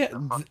guy. Yeah,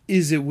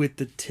 is it with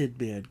the Tin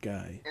Man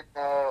guy?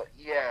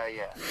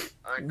 Yeah.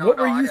 What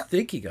were you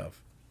thinking of?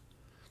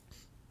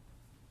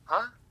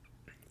 Huh?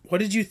 What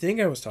did you think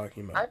I was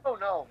talking about? I don't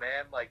know,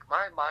 man. Like,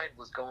 my mind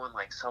was going,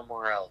 like,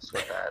 somewhere else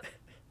with that.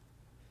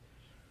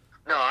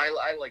 No,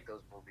 I like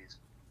those movies.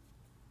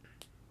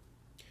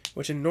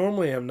 Which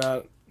normally I'm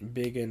not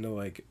big into,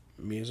 like,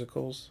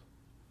 musicals.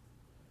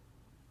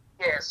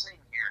 Yeah, same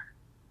here.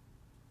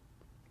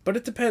 But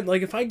it depends.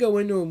 Like, if I go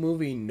into a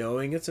movie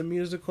knowing it's a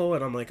musical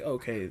and I'm like,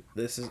 okay,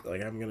 this is,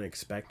 like, I'm going to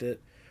expect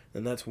it,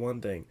 then that's one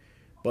thing.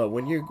 But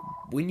when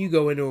you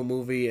go into a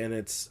movie and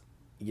it's,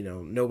 you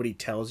know, nobody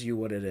tells you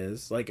what it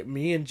is. Like,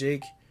 me and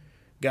Jake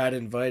got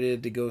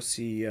invited to go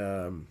see,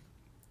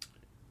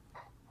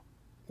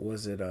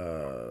 was it,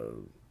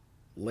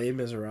 Les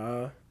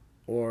Miserables?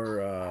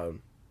 Or,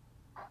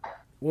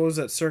 what was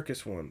that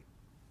circus one?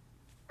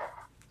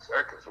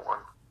 Circus one?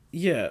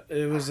 Yeah,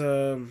 it was,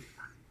 the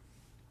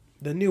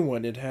new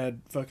one. It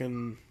had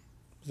fucking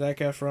Zac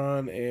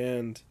Efron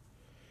and,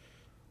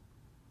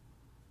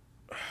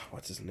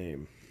 what's his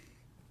name?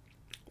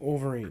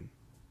 Wolverine.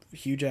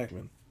 Hugh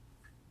Jackman.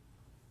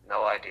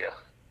 No idea.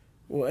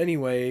 Well,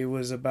 anyway, it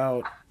was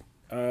about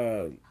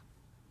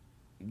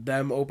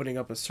them opening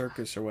up a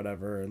circus or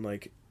whatever, and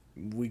like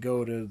we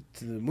go to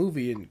the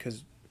movie, and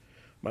because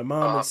my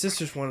mom and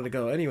sisters wanted to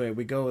go. Anyway,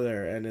 we go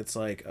there, and it's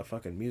like a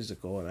fucking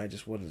musical, and I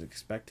just wasn't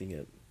expecting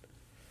it.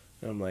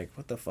 And I'm like,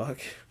 what the fuck?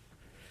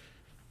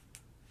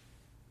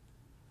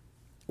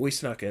 We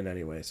snuck in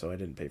anyway, so I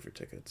didn't pay for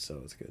tickets,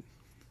 so it's good.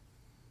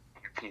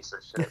 You piece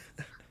of shit.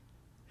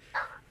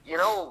 You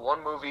know,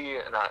 one movie,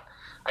 and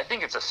I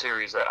think it's a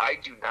series that I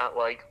do not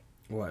like.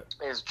 What?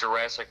 Is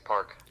Jurassic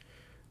Park.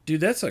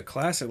 Dude, that's a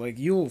classic. Like,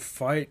 you'll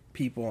fight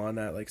people on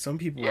that. Like, some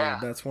people,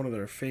 that's one of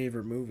their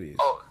favorite movies.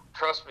 Oh,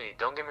 trust me.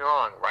 Don't get me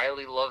wrong.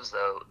 Riley loves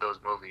those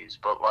movies.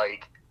 But,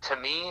 like, to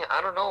me,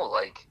 I don't know.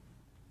 Like,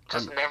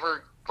 just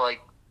never,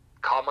 like,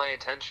 caught my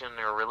attention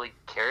or really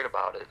cared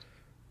about it.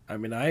 I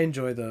mean, I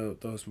enjoy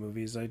those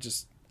movies. I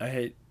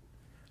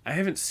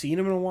haven't seen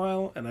them in a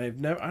while, and I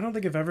don't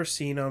think I've ever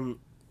seen them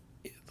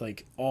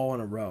like all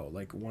in a row,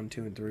 like 1,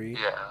 2, and 3. Yeah.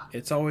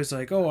 It's always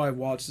like, oh, I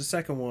watched the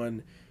second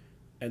one,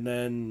 and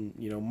then,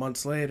 you know,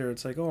 months later,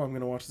 it's like, oh, I'm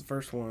gonna watch the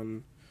first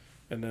one,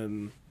 and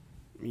then,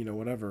 you know,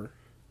 whatever.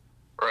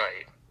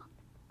 Right.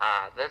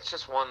 That's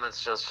just one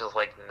that's just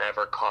like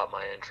never caught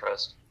my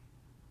interest.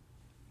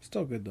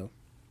 Still good though.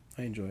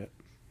 I enjoy it.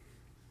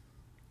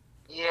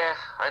 Yeah,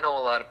 I know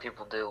a lot of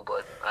people do,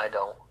 but I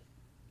don't.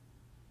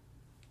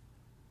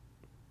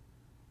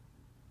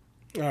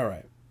 All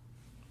right.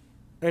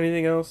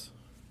 Anything else?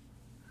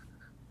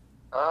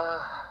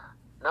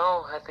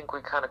 No, I think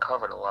we kind of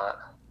covered a lot.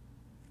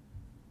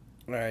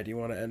 All right, do you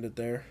want to end it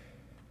there?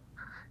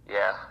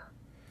 Yeah.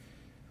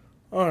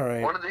 All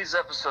right. One of these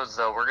episodes,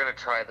 though, we're going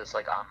to try this,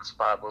 like,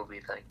 on-the-spot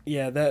movie thing.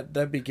 Yeah,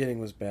 that beginning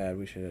was bad.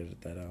 We should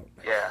edit that out.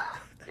 Yeah,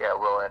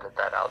 we'll edit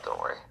that out, don't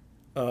worry.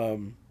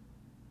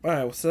 All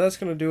right, so that's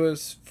going to do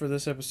us for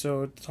this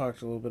episode.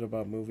 Talked a little bit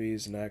about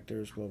movies and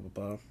actors, blah, blah,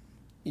 blah.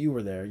 You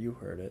were there. You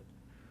heard it.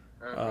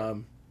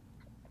 Mm-hmm.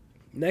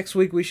 Next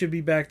week we should be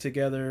back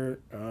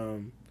together.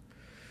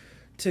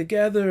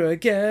 Together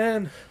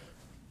again.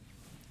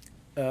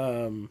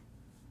 And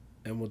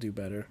we'll do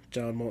better.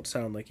 John won't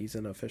sound like he's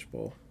in a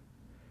fishbowl.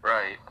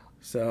 Right.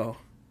 So.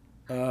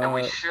 And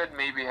we should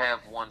maybe have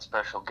one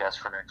special guest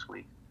for next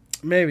week.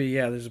 Maybe,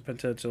 yeah. There's a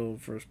potential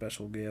for a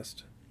special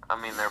guest. I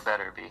mean, there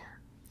better be.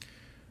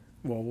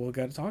 Well, we'll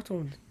got to talk to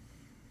him.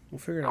 We'll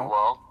figure it out.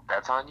 Well,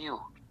 that's on you.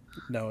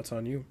 No, it's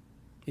on you.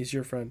 He's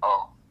your friend.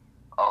 Oh,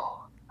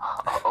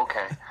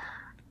 okay.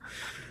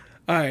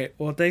 All right.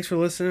 Well, thanks for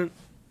listening.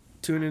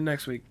 Tune in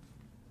next week.